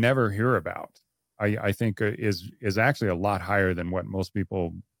that we never hear about, I think is actually a lot higher than what most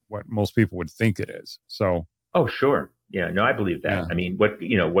people would think it is. So, oh, sure. Yeah, no, I believe that. Yeah. I mean,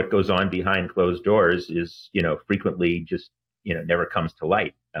 what goes on behind closed doors is, frequently just, never comes to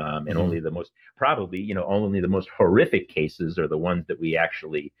light. And only the most horrific cases are the ones that we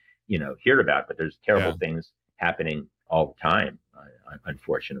actually, hear about, but there's terrible things happening all the time,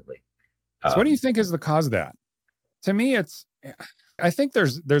 unfortunately. So what do you think is the cause of that? To me, I think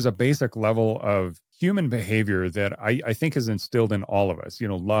there's a basic level of human behavior that I think is instilled in all of us,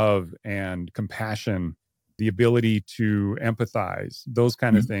 love and compassion, the ability to empathize, those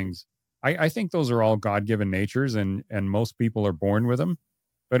kind of things. I think those are all God-given natures, and most people are born with them.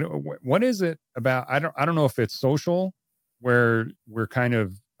 But what is it about? I don't know if it's social, where we're kind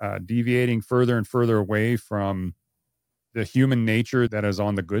of deviating further and further away from the human nature that is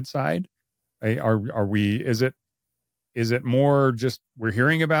on the good side. Are we? Is it more just we're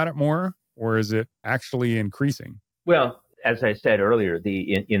hearing about it more, or is it actually increasing? Well, as I said earlier,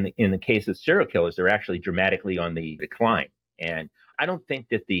 in the case of serial killers, they're actually dramatically on the decline. And I don't think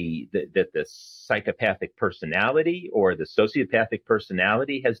that the psychopathic personality or the sociopathic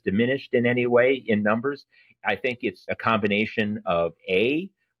personality has diminished in any way in numbers. I think it's a combination of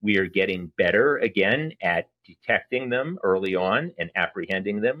we are getting better again at detecting them early on and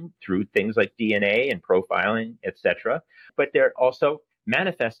apprehending them through things like DNA and profiling, etc. But they're also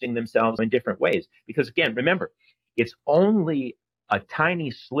manifesting themselves in different ways. Because again, remember, it's only a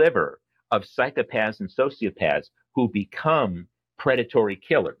tiny sliver of psychopaths and sociopaths who become predatory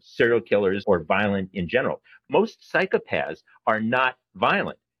killers, serial killers, or violent in general. Most psychopaths are not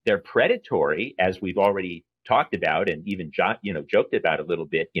violent. They're predatory, as we've already talked about and even joked about a little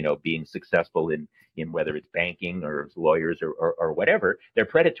bit, being successful in whether it's banking or lawyers or whatever. They're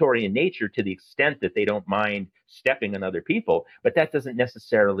predatory in nature to the extent that they don't mind stepping on other people, but that doesn't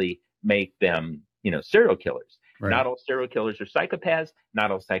necessarily make them, serial killers. Right. Not all serial killers are psychopaths. Not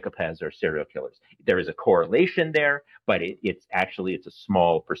all psychopaths are serial killers. There is a correlation there, but it's a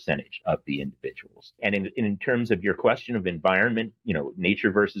small percentage of the individuals. And in terms of your question of environment, nature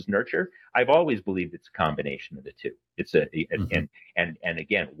versus nurture, I've always believed it's a combination of the two. It's and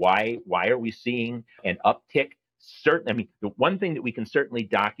again, why are we seeing an uptick? The one thing that we can certainly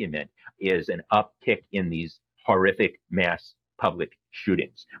document is an uptick in these horrific mass public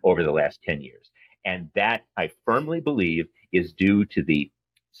shootings over the last 10 years. And that, I firmly believe, is due to the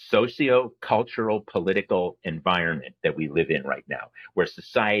socio-cultural political environment that we live in right now, where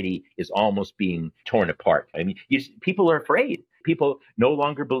society is almost being torn apart. I mean, people are afraid. People no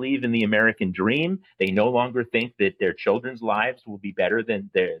longer believe in the American dream. They no longer think that their children's lives will be better than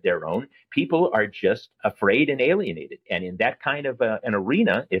their own. People are just afraid and alienated. And in that kind of an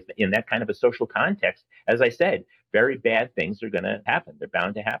arena, if in that kind of a social context, as I said, very bad things are going to happen. They're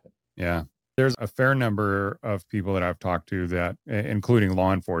bound to happen. Yeah. There's a fair number of people that I've talked to that, including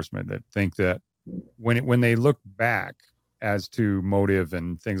law enforcement, that think that when they look back as to motive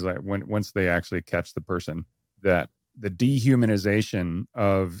and things like once they actually catch the person, that the dehumanization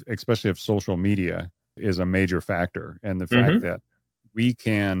of, especially of social media, is a major factor. And the fact that we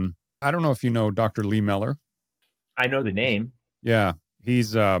can, I don't know if you know Dr. Lee Meller. I know the name. Yeah.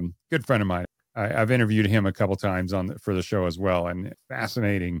 He's a good friend of mine. I've interviewed him a couple times for the show as well, and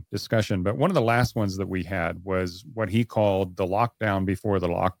fascinating discussion. But one of the last ones that we had was what he called the lockdown before the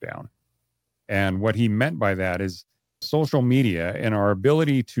lockdown. And what he meant by that is social media and our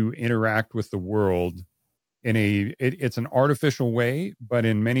ability to interact with the world in it's an artificial way, but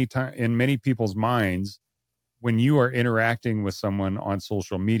in many people's minds, when you are interacting with someone on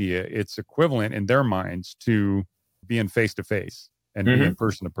social media, it's equivalent in their minds to being face to face and being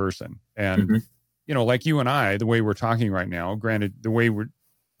person to person. And, you know, like you and I, the way we're talking right now, granted, the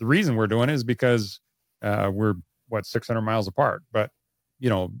reason we're doing it is because we're 600 miles apart, but you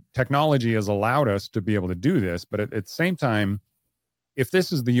know, technology has allowed us to be able to do this. But at the same time, if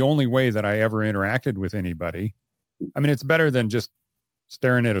this is the only way that I ever interacted with anybody, I mean, it's better than just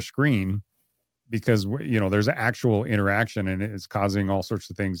staring at a screen, because, you know, there's actual interaction and it's causing all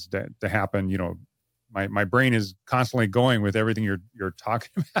sorts of things to happen. You know, my brain is constantly going with everything you're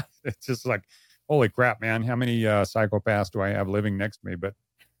talking about. It's just like, holy crap, man, how many psychopaths do I have living next to me? But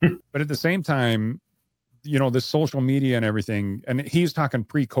at the same time, you know, the social media and everything, and he's talking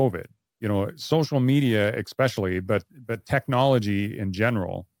pre-COVID, you know, social media especially, but technology in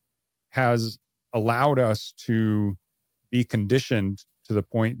general has allowed us to be conditioned to the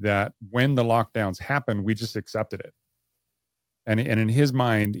point that when the lockdowns happened, we just accepted it. And in his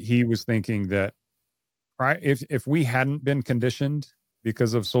mind, he was thinking that if we hadn't been conditioned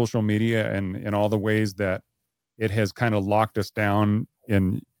because of social media and in all the ways that it has kind of locked us down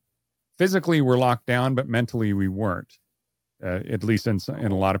in, physically we're locked down, but mentally we weren't, at least in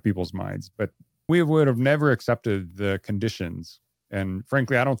a lot of people's minds. But we would have never accepted the conditions. And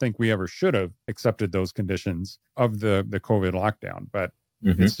frankly, I don't think we ever should have accepted those conditions of the COVID lockdown. But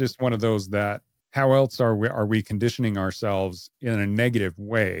it's just one of those that, how else are we conditioning ourselves in a negative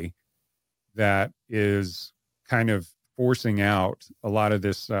way that is kind of forcing out a lot of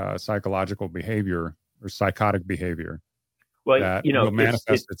this psychological behavior or psychotic behavior? Well, that you know, will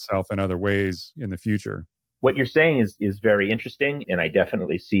manifest itself in other ways in the future. What you're saying is very interesting, and I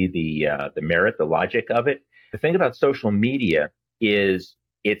definitely see the merit, the logic of it. The thing about social media is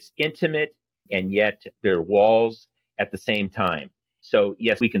it's intimate, and yet there are walls at the same time. So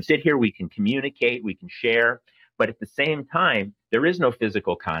yes, we can sit here, we can communicate, we can share, but at the same time, there is no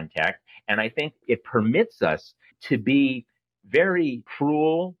physical contact. And I think it permits us to be very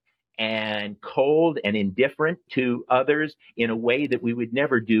cruel and cold and indifferent to others in a way that we would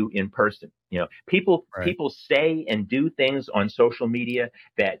never do in person. You know, people say and do things on social media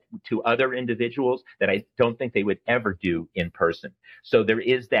that to other individuals that I don't think they would ever do in person. So there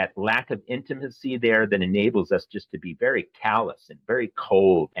is that lack of intimacy there that enables us just to be very callous and very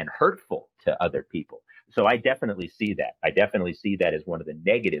cold and hurtful to other people. So I definitely see that. I definitely see that as one of the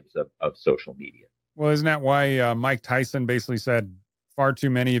negatives of social media. Well, isn't that why Mike Tyson basically said, far too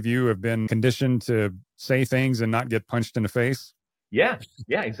many of you have been conditioned to say things and not get punched in the face? Yeah,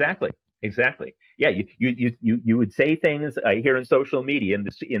 exactly. Yeah, you would say things here in social media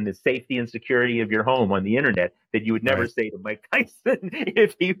in the safety and security of your home on the internet that you would never say to Mike Tyson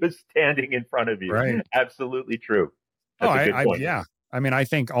if he was standing in front of you. Right. Absolutely true. That's a good point. Yeah. I mean, I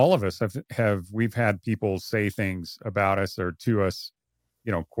think all of us we've had people say things about us or to us,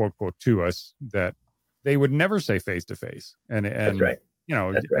 you know, quote, quote, to us that they would never say face to face. And that's right. You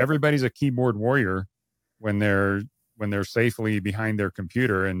know, That's right. Everybody's a keyboard warrior when they're safely behind their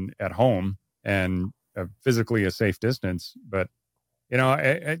computer and at home and physically a safe distance. But, you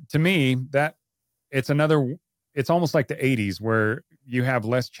know, to me, that it's almost like the 80s where you have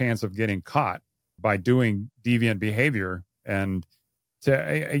less chance of getting caught by doing deviant behavior. And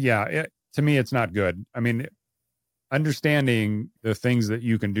to me, it's not good. I mean, understanding the things that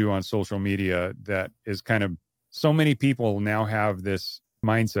you can do on social media, that is kind of, so many people now have this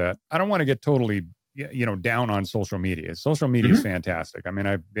mindset. I don't want to get totally, you know, down on social media. Social media is fantastic. I mean,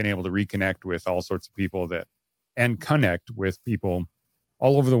 I've been able to reconnect with all sorts of people and connect with people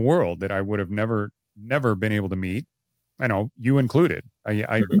all over the world that I would have never been able to meet. I know you included.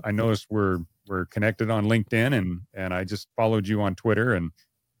 I noticed we're we're connected on LinkedIn, and I just followed you on Twitter, and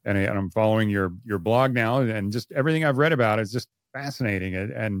I'm following your blog now, and just everything I've read about is just fascinating.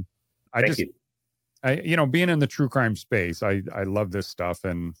 And Thank you. Being in the true crime space, I love this stuff,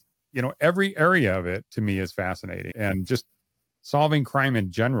 and every area of it to me is fascinating, and just solving crime in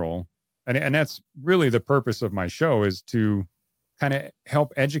general. And that's really the purpose of my show, is to kind of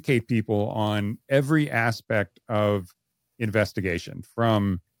help educate people on every aspect of investigation,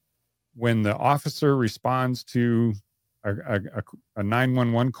 from when the officer responds to a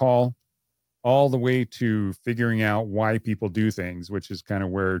 911 call, all the way to figuring out why people do things, which is kind of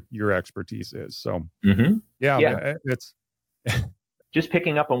where your expertise is. So, it's just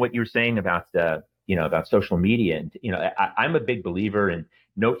picking up on what you were saying about about social media, and I'm a big believer in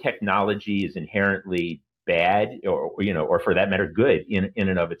no technology is inherently bad, or for that matter good in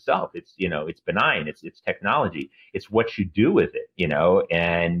and of itself. It's it's benign. It's technology. It's what you do with it.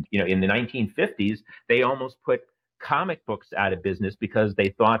 And in the 1950s they almost put comic books out of business because they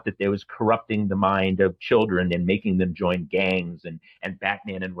thought that they was corrupting the mind of children and making them join gangs, and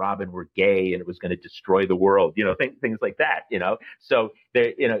Batman and Robin were gay and it was going to destroy the world, things like that, So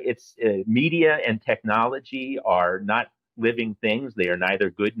there, it's media and technology are not living things. They are neither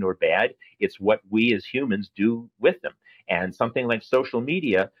good nor bad. It's what we as humans do with them. And something like social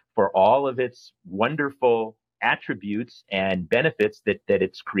media, for all of its wonderful attributes and benefits that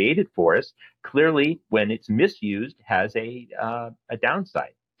it's created for us, clearly when it's misused has a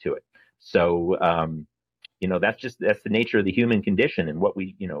downside to it. So that's the nature of the human condition, and what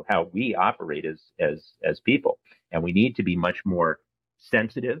we how we operate as people. And we need to be much more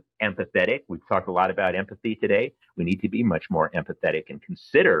sensitive, empathetic. We've talked a lot about empathy today. We need to be much more empathetic and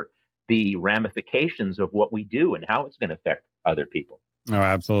consider the ramifications of what we do and how it's going to affect other people. Oh,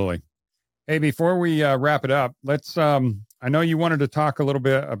 absolutely. Hey, before we wrap it up, let's, I know you wanted to talk a little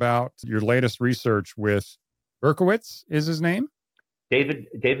bit about your latest research with Berkowitz, is his name? David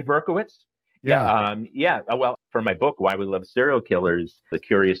Berkowitz? Yeah. Well, for my book, Why We Love Serial Killers, The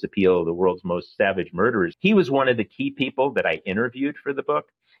Curious Appeal of the World's Most Savage Murderers, he was one of the key people that I interviewed for the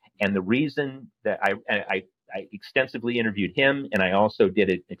book. And the reason that I extensively interviewed him, and I also did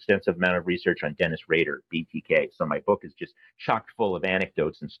an extensive amount of research on Dennis Rader, BTK. So my book is just chock full of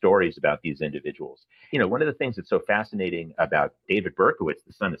anecdotes and stories about these individuals. One of the things that's so fascinating about David Berkowitz,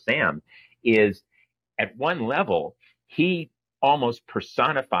 the son of Sam, is at one level, he almost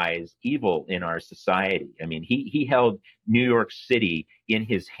personifies evil in our society. I mean, he held New York City in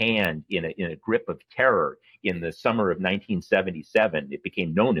his hand in a grip of terror in the summer of 1977. It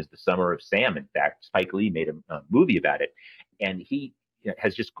became known as the Summer of Sam. In fact, Spike Lee made a movie about it, and he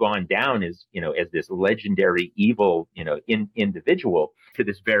has just gone down as this legendary evil individual to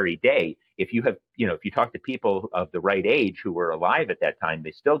this very day. If you talk to people of the right age who were alive at that time,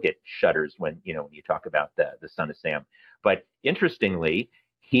 they still get shudders when you talk about the son of Sam. But interestingly,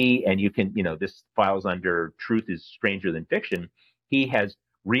 this files under Truth is Stranger Than Fiction. He has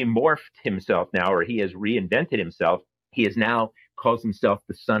remorphed himself now, or he has reinvented himself. He is now calls himself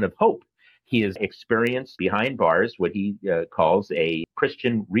the Son of Hope. He has experienced behind bars what he calls a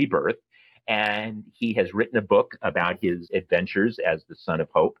Christian rebirth. And he has written a book about his adventures as the Son of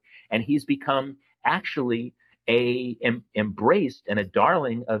Hope. And he's become actually embraced and a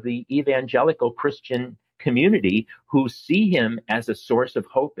darling of the evangelical Christian community, who see him as a source of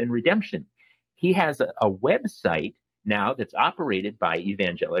hope and redemption. He has a website now that's operated by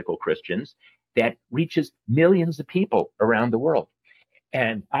evangelical Christians that reaches millions of people around the world.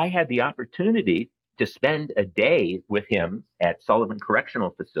 And I had the opportunity to spend a day with him at Sullivan Correctional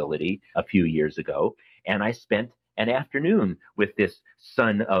Facility a few years ago. And I spent an afternoon with this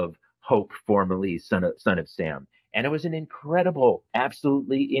Son of Hope, formerly Son of Sam. And it was an incredible,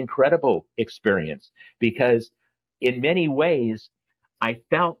 absolutely incredible experience, because in many ways, I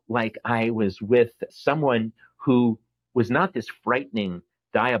felt like I was with someone who was not this frightening,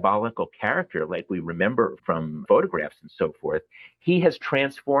 diabolical character like we remember from photographs and so forth. He has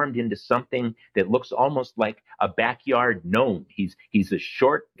transformed into something that looks almost like a backyard gnome. He's a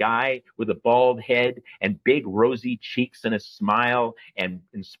short guy with a bald head and big rosy cheeks and a smile and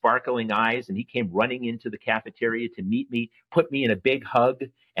sparkling eyes. And he came running into the cafeteria to meet me, put me in a big hug,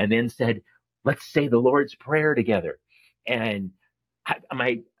 and then said, "Let's say the Lord's Prayer together." And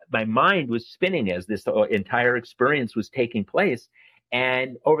my mind was spinning as this entire experience was taking place.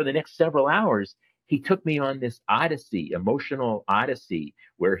 And over the next several hours, he took me on this emotional odyssey,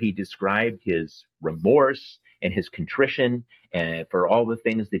 where he described his remorse and his contrition and for all the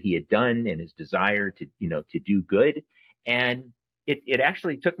things that he had done, and his desire to do good. And it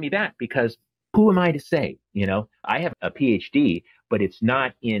actually took me back, because who am I to say? I have a PhD, but it's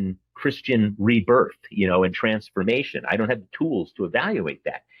not in Christian rebirth, and transformation. I don't have the tools to evaluate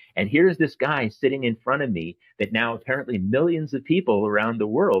that. And here's this guy sitting in front of me that now apparently millions of people around the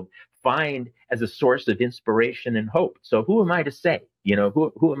world find as a source of inspiration and hope. So who am I to say?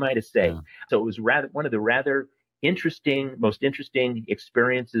 Who am I to say? Yeah. So it was one of the rather most interesting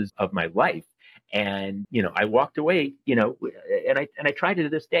experiences of my life. And, I walked away, and I try to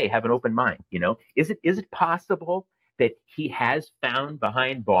this day have an open mind. Is it possible that he has found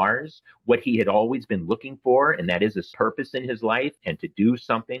behind bars what he had always been looking for, and that is a purpose in his life and to do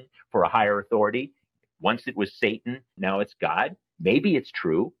something for a higher authority? Once it was Satan, now it's God. Maybe it's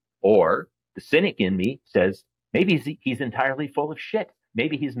true. Or the cynic in me says, maybe he's entirely full of shit.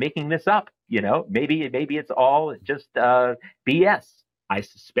 Maybe he's making this up. Maybe it's all just BS. I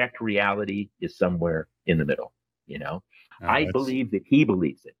suspect reality is somewhere in the middle. I believe that he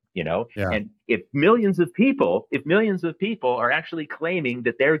believes it. Yeah. And if millions of people are actually claiming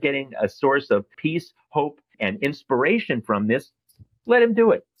that they're getting a source of peace, hope, and inspiration from this, let him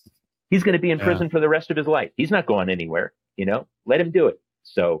do it. He's going to be in prison for the rest of his life. He's not going anywhere. Let him do it.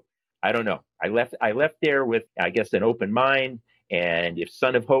 So I don't know. I left there with, I guess, an open mind. And if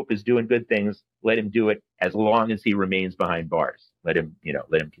Son of Hope is doing good things, let him do it as long as he remains behind bars. Let him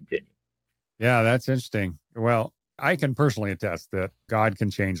continue. Yeah, that's interesting. Well, I can personally attest that God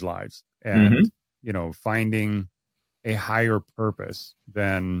can change lives, and, finding a higher purpose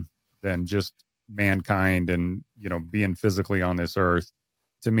than just mankind and, being physically on this earth.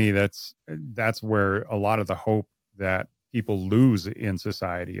 To me, that's where a lot of the hope that people lose in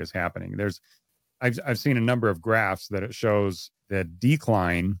society is happening. I've seen a number of graphs that it shows the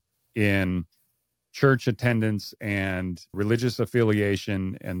decline in church attendance and religious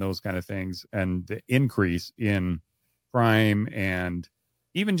affiliation and those kind of things, and the increase in crime and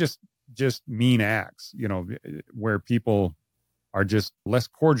even just mean acts, where people are just less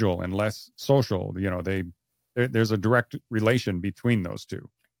cordial and less social. There's a direct relation between those two.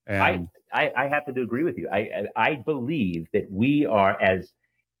 And I happen to agree with you. I believe that we are, as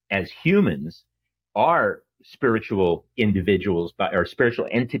humans, are spiritual individuals or spiritual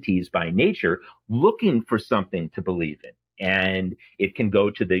entities by nature, looking for something to believe in. And it can go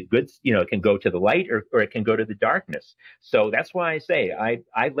to the good, it can go to the light, or it can go to the darkness. So that's why I say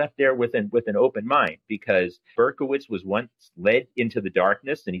I left there with an open mind, because Berkowitz was once led into the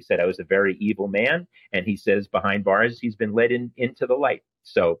darkness, and he said I was a very evil man. And he says behind bars, he's been led into the light.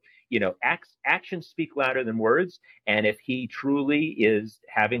 So, actions speak louder than words. And if he truly is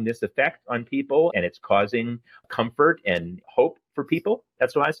having this effect on people and it's causing comfort and hope for people,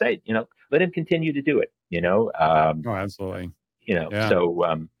 that's what I say, let him continue to do it, Oh, absolutely. Yeah.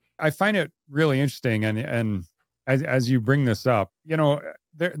 So I find it really interesting. And as you bring this up,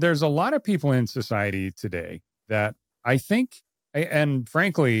 there's a lot of people in society today that I think, and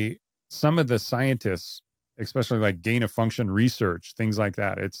frankly, some of the scientists, especially like gain of function research, things like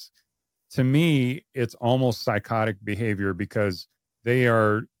that, to me, it's almost psychotic behavior, because they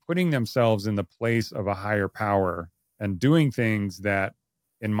are putting themselves in the place of a higher power and doing things that,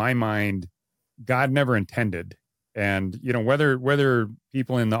 in my mind, God never intended. And, whether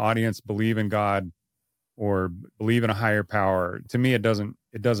people in the audience believe in God or believe in a higher power, to me, it doesn't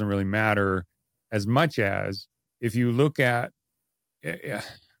really matter, as much as if you look at,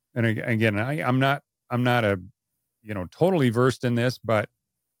 and again, I'm not a, totally versed in this, but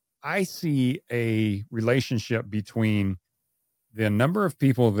I see a relationship between the number of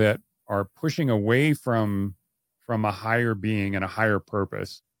people that are pushing away from a higher being and a higher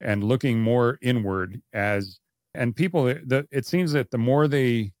purpose and looking more inward, and people that it seems that the more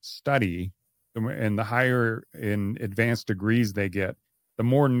they study and the higher in advanced degrees they get, the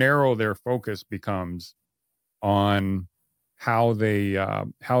more narrow their focus becomes on how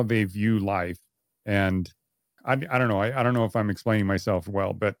they view life. And I don't know. I don't know if I'm explaining myself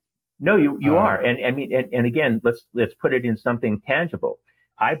well, but no, you are. And I mean, and again, let's put it in something tangible.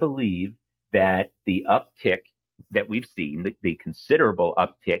 I believe that the uptick that we've seen, the considerable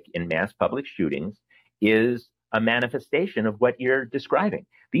uptick in mass public shootings, is a manifestation of what you're describing.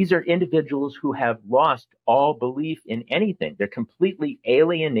 These are individuals who have lost all belief in anything. They're completely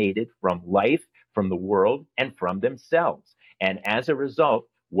alienated from life, from the world, and from themselves. And as a result,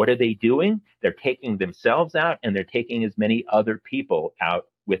 what are they doing? They're taking themselves out, and they're taking as many other people out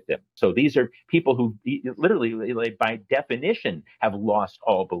with them. So these are people who literally, like, by definition, have lost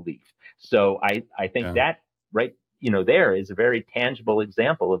all belief. So I think that right, there is a very tangible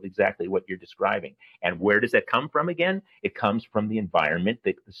example of exactly what you're describing. And where does that come from again? It comes from the environment,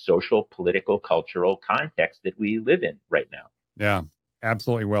 the social, political, cultural context that we live in right now. Yeah,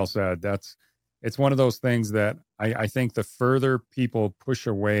 absolutely well said. it's one of those things that I think the further people push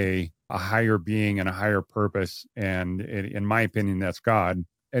away a higher being and a higher purpose, and in my opinion, that's God,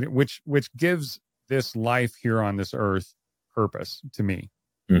 and which gives this life here on this earth purpose to me.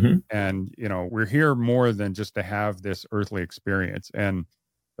 Mm-hmm. And, we're here more than just to have this earthly experience. And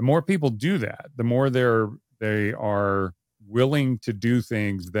the more people do that, the more they are willing to do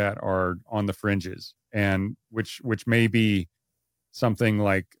things that are on the fringes, and which may be something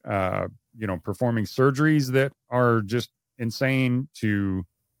like, performing surgeries that are just insane, to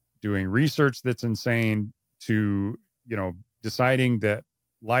doing research that's insane, to, deciding that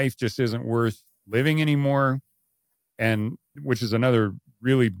life just isn't worth living anymore. And which is another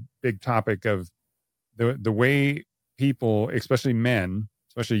really big topic of the way people, especially men,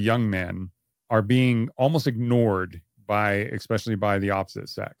 especially young men, are being almost ignored especially by the opposite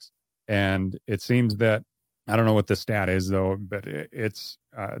sex. And it seems that, I don't know what the stat is though, but it's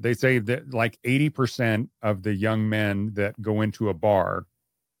they say that like 80% of the young men that go into a bar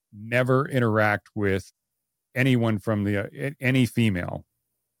never interact with anyone from any female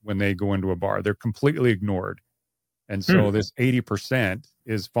when they go into a bar. They're completely ignored. And so this 80%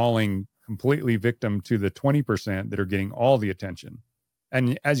 is falling completely victim to the 20% that are getting all the attention.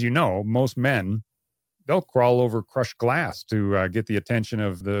 And as you know, most men, they'll crawl over crushed glass to get the attention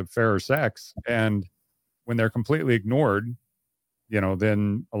of the fairer sex. And when they're completely ignored,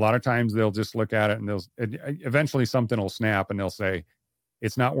 then a lot of times they'll just look at it and eventually something will snap and they'll say,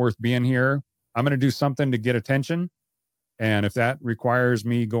 it's not worth being here. I'm going to do something to get attention. And if that requires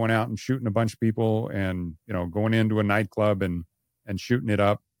me going out and shooting a bunch of people and, going into a nightclub and shooting it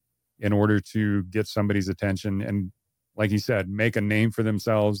up in order to get somebody's attention, and like you said, make a name for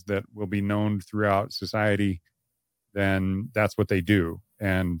themselves that will be known throughout society, then that's what they do.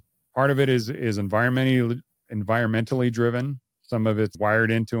 And part of it is environmentally driven. Some of it's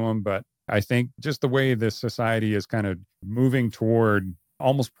wired into them. But I think just the way this society is kind of moving toward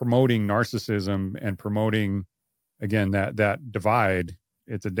almost promoting narcissism and promoting, again, that divide,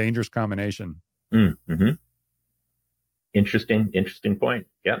 it's a dangerous combination. Mm-hmm. Interesting point.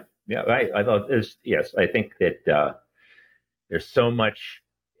 Yeah. I thought I think that there's so much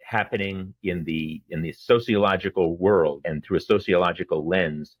happening in the sociological world and through a sociological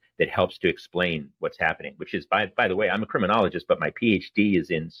lens that helps to explain what's happening, which is, by the way, I'm a criminologist, but my PhD is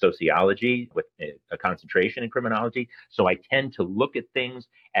in sociology with a concentration in criminology. So I tend to look at things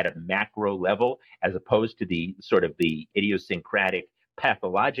at a macro level as opposed to the sort of the idiosyncratic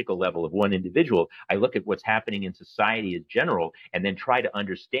pathological level of one individual. I look at what's happening in society as general and then try to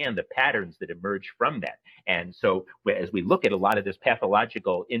understand the patterns that emerge from that. And so as we look at a lot of this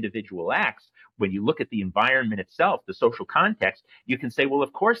pathological individual acts, when you look at the environment itself, the social context, you can say, well,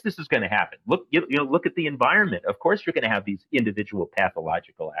 of course this is going to happen. Look at the environment. Of course you're going to have these individual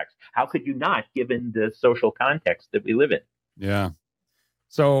pathological acts. How could you not, given the social context that we live in? Yeah.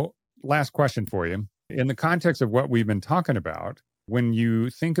 So last question for you. In the context of what we've been talking about, when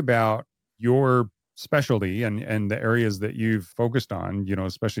you think about your specialty and the areas that you've focused on,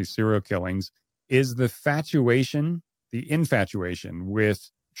 especially serial killings, is the infatuation with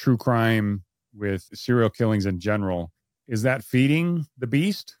true crime, with serial killings in general, is that feeding the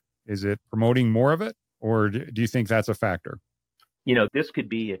beast? Is it promoting more of it? Or do you think that's a factor? This could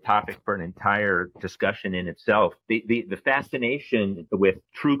be a topic for an entire discussion in itself. The fascination with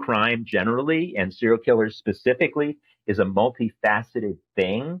true crime generally and serial killers specifically is a multifaceted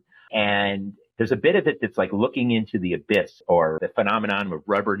thing. And there's a bit of it that's like looking into the abyss, or the phenomenon of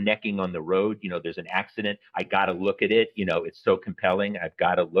rubbernecking on the road. There's an accident. I got to look at it. It's so compelling. I've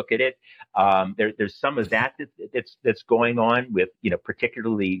got to look at it. There's some of that that's going on with,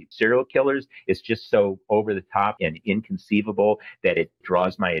 particularly serial killers. It's just so over the top and inconceivable that it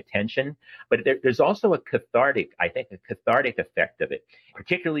draws my attention. But there's also a cathartic effect of it,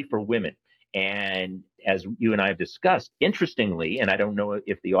 particularly for women. And as you and I have discussed, interestingly, and I don't know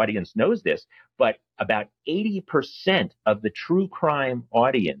if the audience knows this, but about 80% of the true crime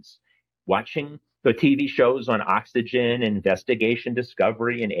audience watching the TV shows on Oxygen, Investigation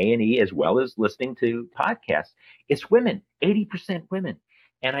Discovery, and A&E, as well as listening to podcasts, it's women, 80% women.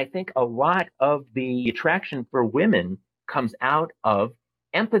 And I think a lot of the attraction for women comes out of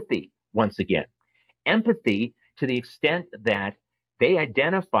empathy, once again. Empathy to the extent that they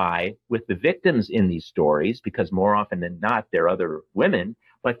identify with the victims in these stories, because more often than not, they're other women,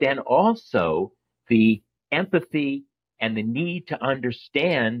 but then also the empathy and the need to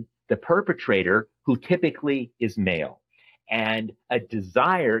understand the perpetrator, who typically is male, and a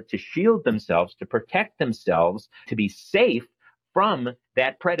desire to shield themselves, to protect themselves, to be safe from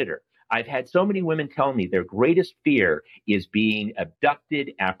that predator. I've had so many women tell me their greatest fear is being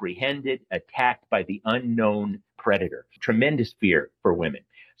abducted, apprehended, attacked by the unknown predator. Tremendous fear for women.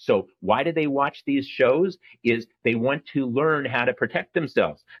 So why do they watch these shows? Is they want to learn how to protect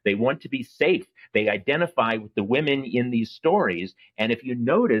themselves. They want to be safe. They identify with the women in these stories. And if you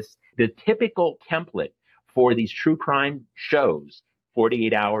notice, the typical template for these true crime shows,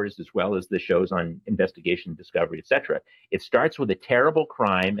 48 Hours, as well as the shows on investigation, discovery, etc., it starts with a terrible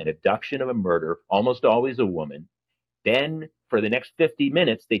crime, an abduction of a murder, almost always a woman. Then for the next 50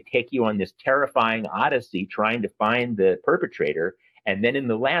 minutes, they take you on this terrifying odyssey trying to find the perpetrator. And then in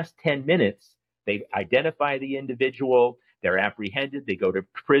the last 10 minutes, they identify the individual, they're apprehended, they go to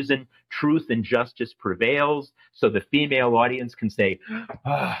prison, truth and justice prevails. So the female audience can say,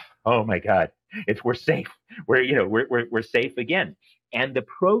 oh my God, we're safe. We're safe again. And the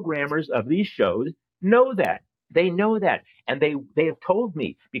programmers of these shows know that. They know that. And they have told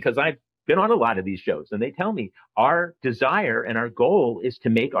me, because I've been on a lot of these shows, and they tell me our desire and our goal is to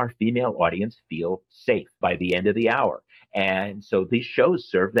make our female audience feel safe by the end of the hour. And so these shows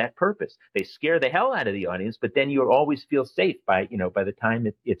serve that purpose. They scare the hell out of the audience, but then you always feel safe by the time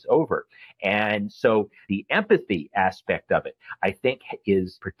it's over. And so the empathy aspect of it, I think,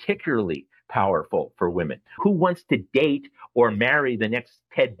 is particularly powerful for women. Who wants to date or marry the next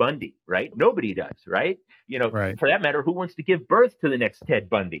Ted Bundy, right? Nobody does, right? Right. For that matter, who wants to give birth to the next Ted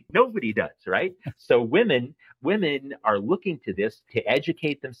Bundy? Nobody does, right? So women are looking to this to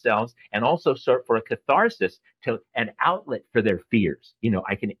educate themselves and also sort for a catharsis, to an outlet for their fears.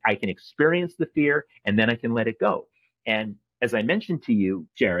 I can experience the fear and then I can let it go. And as I mentioned to you,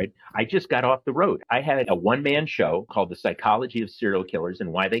 Jared, I just got off the road. I had a one-man show called The Psychology of Serial Killers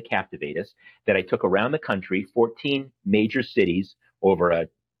and Why They Captivate Us that I took around the country, 14 major cities over a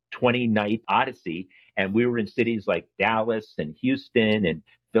 20-night odyssey. And we were in cities like Dallas and Houston and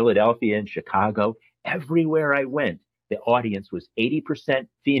Philadelphia and Chicago. Everywhere I went, the audience was 80%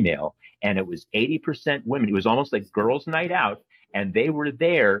 female and it was 80% women. It was almost like girls' night out. And they were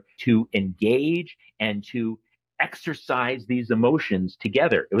there to engage and to exercise these emotions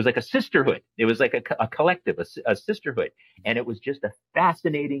together. It was like a sisterhood. It was like a collective, a sisterhood. And it was just a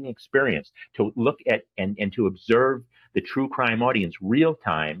fascinating experience to look at and to observe the true crime audience real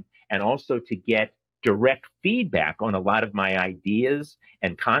time, and also to get direct feedback on a lot of my ideas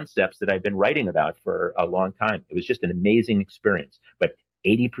and concepts that I've been writing about for a long time. It was just an amazing experience, but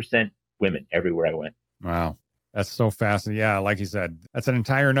 80% women everywhere I went. Wow. That's so fascinating. Yeah. Like you said, that's an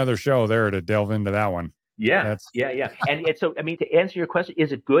entire another show there to delve into that one. Yeah. And so, to answer your question,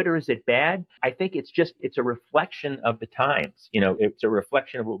 is it good or is it bad? I think it's a reflection of the times. It's a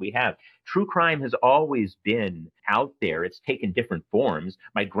reflection of what we have. True crime has always been out there. It's taken different forms.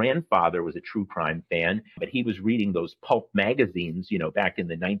 My grandfather was a true crime fan, but he was reading those pulp magazines, back in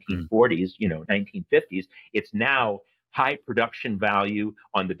the 1940s, 1950s. It's now high production value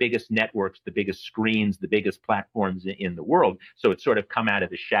on the biggest networks, the biggest screens, the biggest platforms in the world. So it's sort of come out of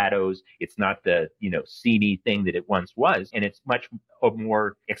the shadows. It's not the, seamy thing that it once was. And it's much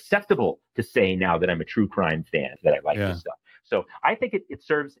more acceptable to say now that I'm a true crime fan, that I like this stuff. So I think it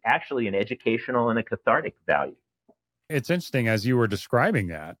serves actually an educational and a cathartic value. It's interesting as you were describing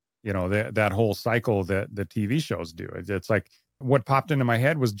that, that whole cycle that the TV shows do. It's like what popped into my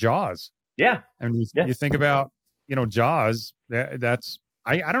head was Jaws. Yeah. And you think about, Jaws,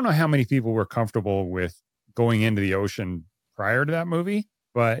 I don't know how many people were comfortable with going into the ocean prior to that movie,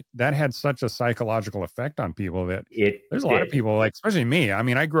 but that had such a psychological effect on people that there's a lot of people, like, especially me. I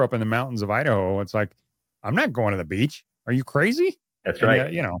mean, I grew up in the mountains of Idaho. It's like, I'm not going to the beach. Are you crazy? That's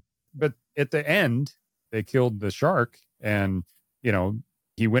right. But at the end, they killed the shark and,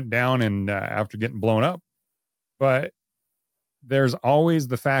 he went down and after getting blown up, but there's always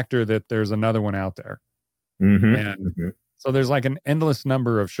the factor that there's another one out there. And so there's like an endless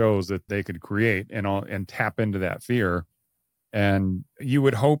number of shows that they could create and tap into that fear. And you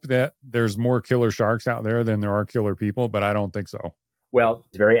would hope that there's more killer sharks out there than there are killer people, but I don't think so. Well,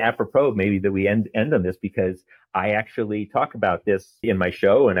 it's very apropos maybe that we end on this, because I actually talk about this in my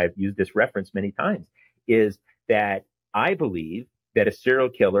show, and I've used this reference many times, is that I believe that a serial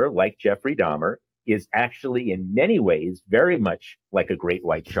killer like Jeffrey Dahmer is actually in many ways very much like a great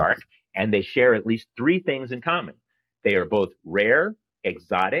white shark. And they share at least three things in common. They are both rare,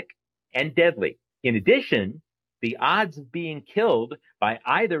 exotic, and deadly. In addition, the odds of being killed by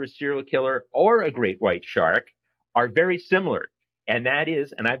either a serial killer or a great white shark are very similar. And that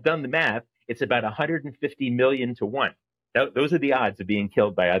is, and I've done the math, it's about 150 million to 1. Those are the odds of being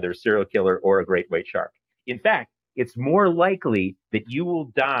killed by either a serial killer or a great white shark. In fact, it's more likely that you will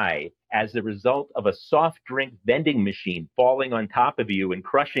die as a result of a soft drink vending machine falling on top of you and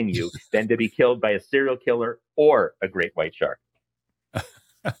crushing you than to be killed by a serial killer or a great white shark.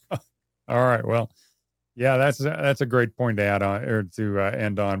 All right. Well, yeah, that's a great point to add on or to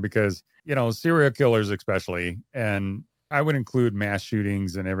end on, because, serial killers especially, and I would include mass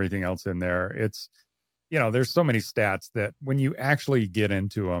shootings and everything else in there. It's, there's so many stats that when you actually get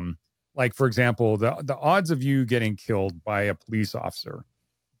into them, like, for example, the odds of you getting killed by a police officer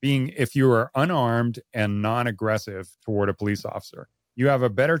being, if you are unarmed and non-aggressive toward a police officer, you have a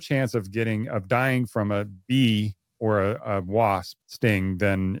better chance of dying from a bee or a wasp sting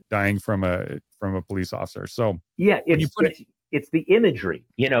than dying from a police officer. So yeah, it's the imagery,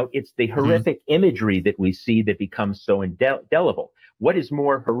 it's the horrific imagery that we see that becomes so indelible. What is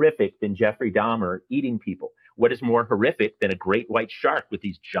more horrific than Jeffrey Dahmer eating people? What is more horrific than a great white shark with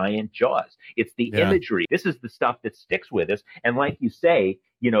these giant jaws? It's the imagery. This is the stuff that sticks with us. And like you say,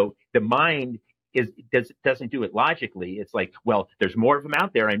 the mind doesn't do it logically. It's like, well, there's more of them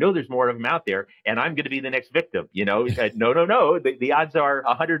out there. I know there's more of them out there, and I'm going to be the next victim. No. The odds are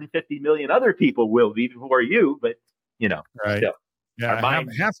 150 million other people will be before you, but right. Still, yeah,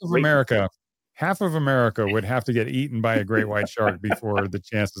 half of America would have to get eaten by a great white shark before the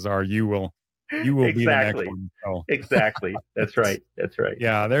chances are you will exactly. be the next one. So. Exactly. That's right.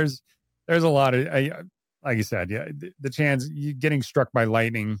 Yeah, there's a lot of, like you said, the chance you getting struck by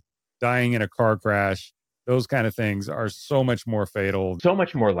lightning, dying in a car crash, those kind of things are so much more fatal. So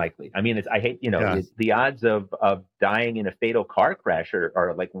much more likely. I mean, the odds of dying in a fatal car crash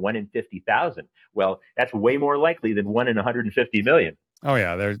are like 1 in 50,000. Well, that's way more likely than 1 in 150 million. Oh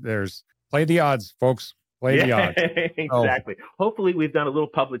yeah. There's play the odds, folks. Play the odds. Exactly. Oh. Hopefully we've done a little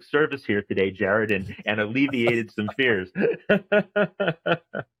public service here today, Jared, and alleviated some fears.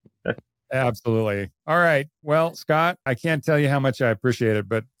 Absolutely. All right. Well, Scott, I can't tell you how much I appreciate it,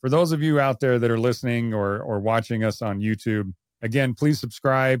 but for those of you out there that are listening or watching us on YouTube, again, please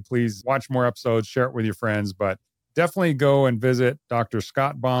subscribe, please watch more episodes, share it with your friends, but definitely go and visit Dr.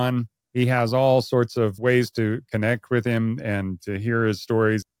 Scott Bonn. He has all sorts of ways to connect with him and to hear his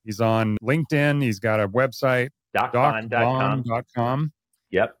stories. He's on LinkedIn. He's got a website, docbonn.com.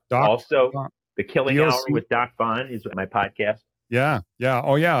 Yep. Also, The Killing Hour with Doc Bonn is my podcast. Yeah.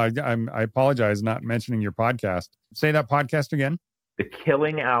 Oh, yeah. I apologize not mentioning your podcast. Say that podcast again. The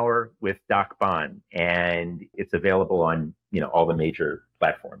Killing Hour with Doc Bonn, and it's available on all the major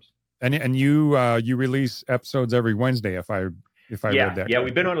platforms. And you release episodes every Wednesday, if I read that. Yeah, correctly.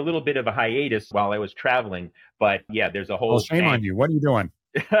 We've been on a little bit of a hiatus while I was traveling, but there's a whole. Well, shame on you. What are you doing?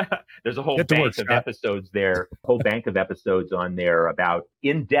 There's a whole bank of episodes there. Whole bank of episodes on there about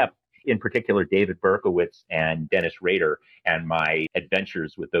in-depth. In particular, David Berkowitz and Dennis Rader and my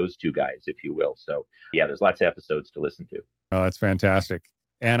adventures with those two guys, if you will. So, there's lots of episodes to listen to. Oh, that's fantastic.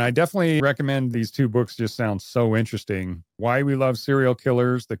 And I definitely recommend these two books. Just sound so interesting. Why We Love Serial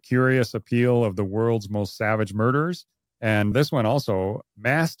Killers, The Curious Appeal of the World's Most Savage Murderers. And this one also,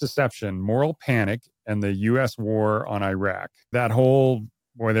 Mass Deception, Moral Panic, and the U.S. War on Iraq. That whole,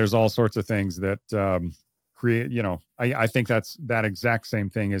 there's all sorts of things that create, I think that exact same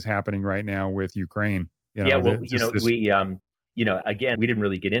thing is happening right now with Ukraine. Again, we didn't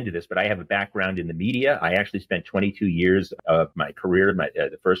really get into this, but I have a background in the media. I actually spent 22 years of my career,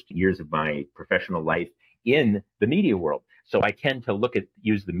 the first years of my professional life in the media world. So I tend to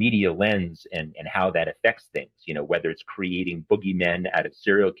use the media lens and how that affects things, whether it's creating boogeymen out of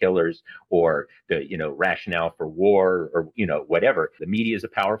serial killers or the, rationale for war or, whatever. The media is a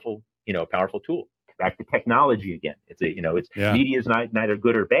powerful tool. Back to technology again. Media is neither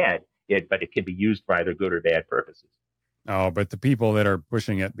good or bad, but it can be used for either good or bad purposes. Oh, but the people that are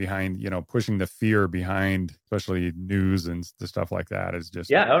pushing it behind, pushing the fear behind, especially news and the stuff like that is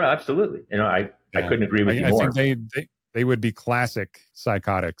just. Yeah, no, absolutely. I couldn't agree with you more. I think they would be classic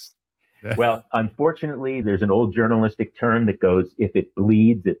psychotics. Well, unfortunately, there's an old journalistic term that goes, if it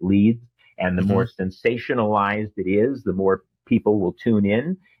bleeds, it leads. And the more sensationalized it is, the more people will tune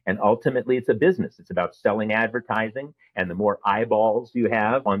in. And ultimately, it's a business. It's about selling advertising. And the more eyeballs you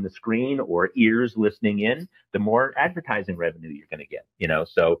have on the screen or ears listening in, the more advertising revenue you're going to get.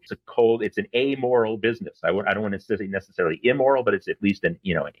 So it's an amoral business. I don't want to say necessarily immoral, but it's at least an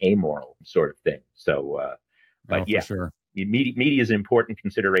amoral sort of thing. So, for sure. Media is an important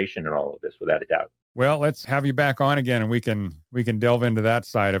consideration in all of this, without a doubt. Well, let's have you back on again, and we can delve into that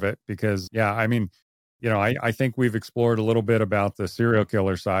side of it because, I think we've explored a little bit about the serial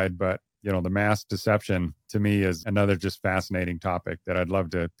killer side, but, the mass deception to me is another just fascinating topic that I'd love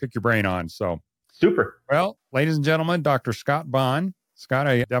to pick your brain on. So super. Well, ladies and gentlemen, Dr. Scott Bonn. Scott,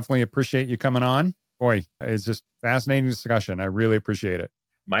 I definitely appreciate you coming on. Boy, it's just fascinating discussion. I really appreciate it.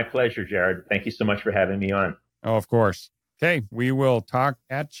 My pleasure, Jared. Thank you so much for having me on. Oh, of course. Okay, we will talk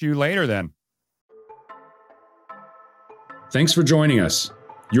at you later then. Thanks for joining us.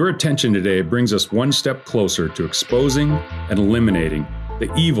 Your attention today brings us one step closer to exposing and eliminating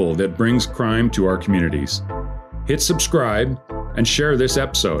the evil that brings crime to our communities. Hit subscribe and share this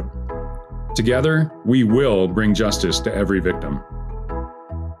episode. Together, we will bring justice to every victim.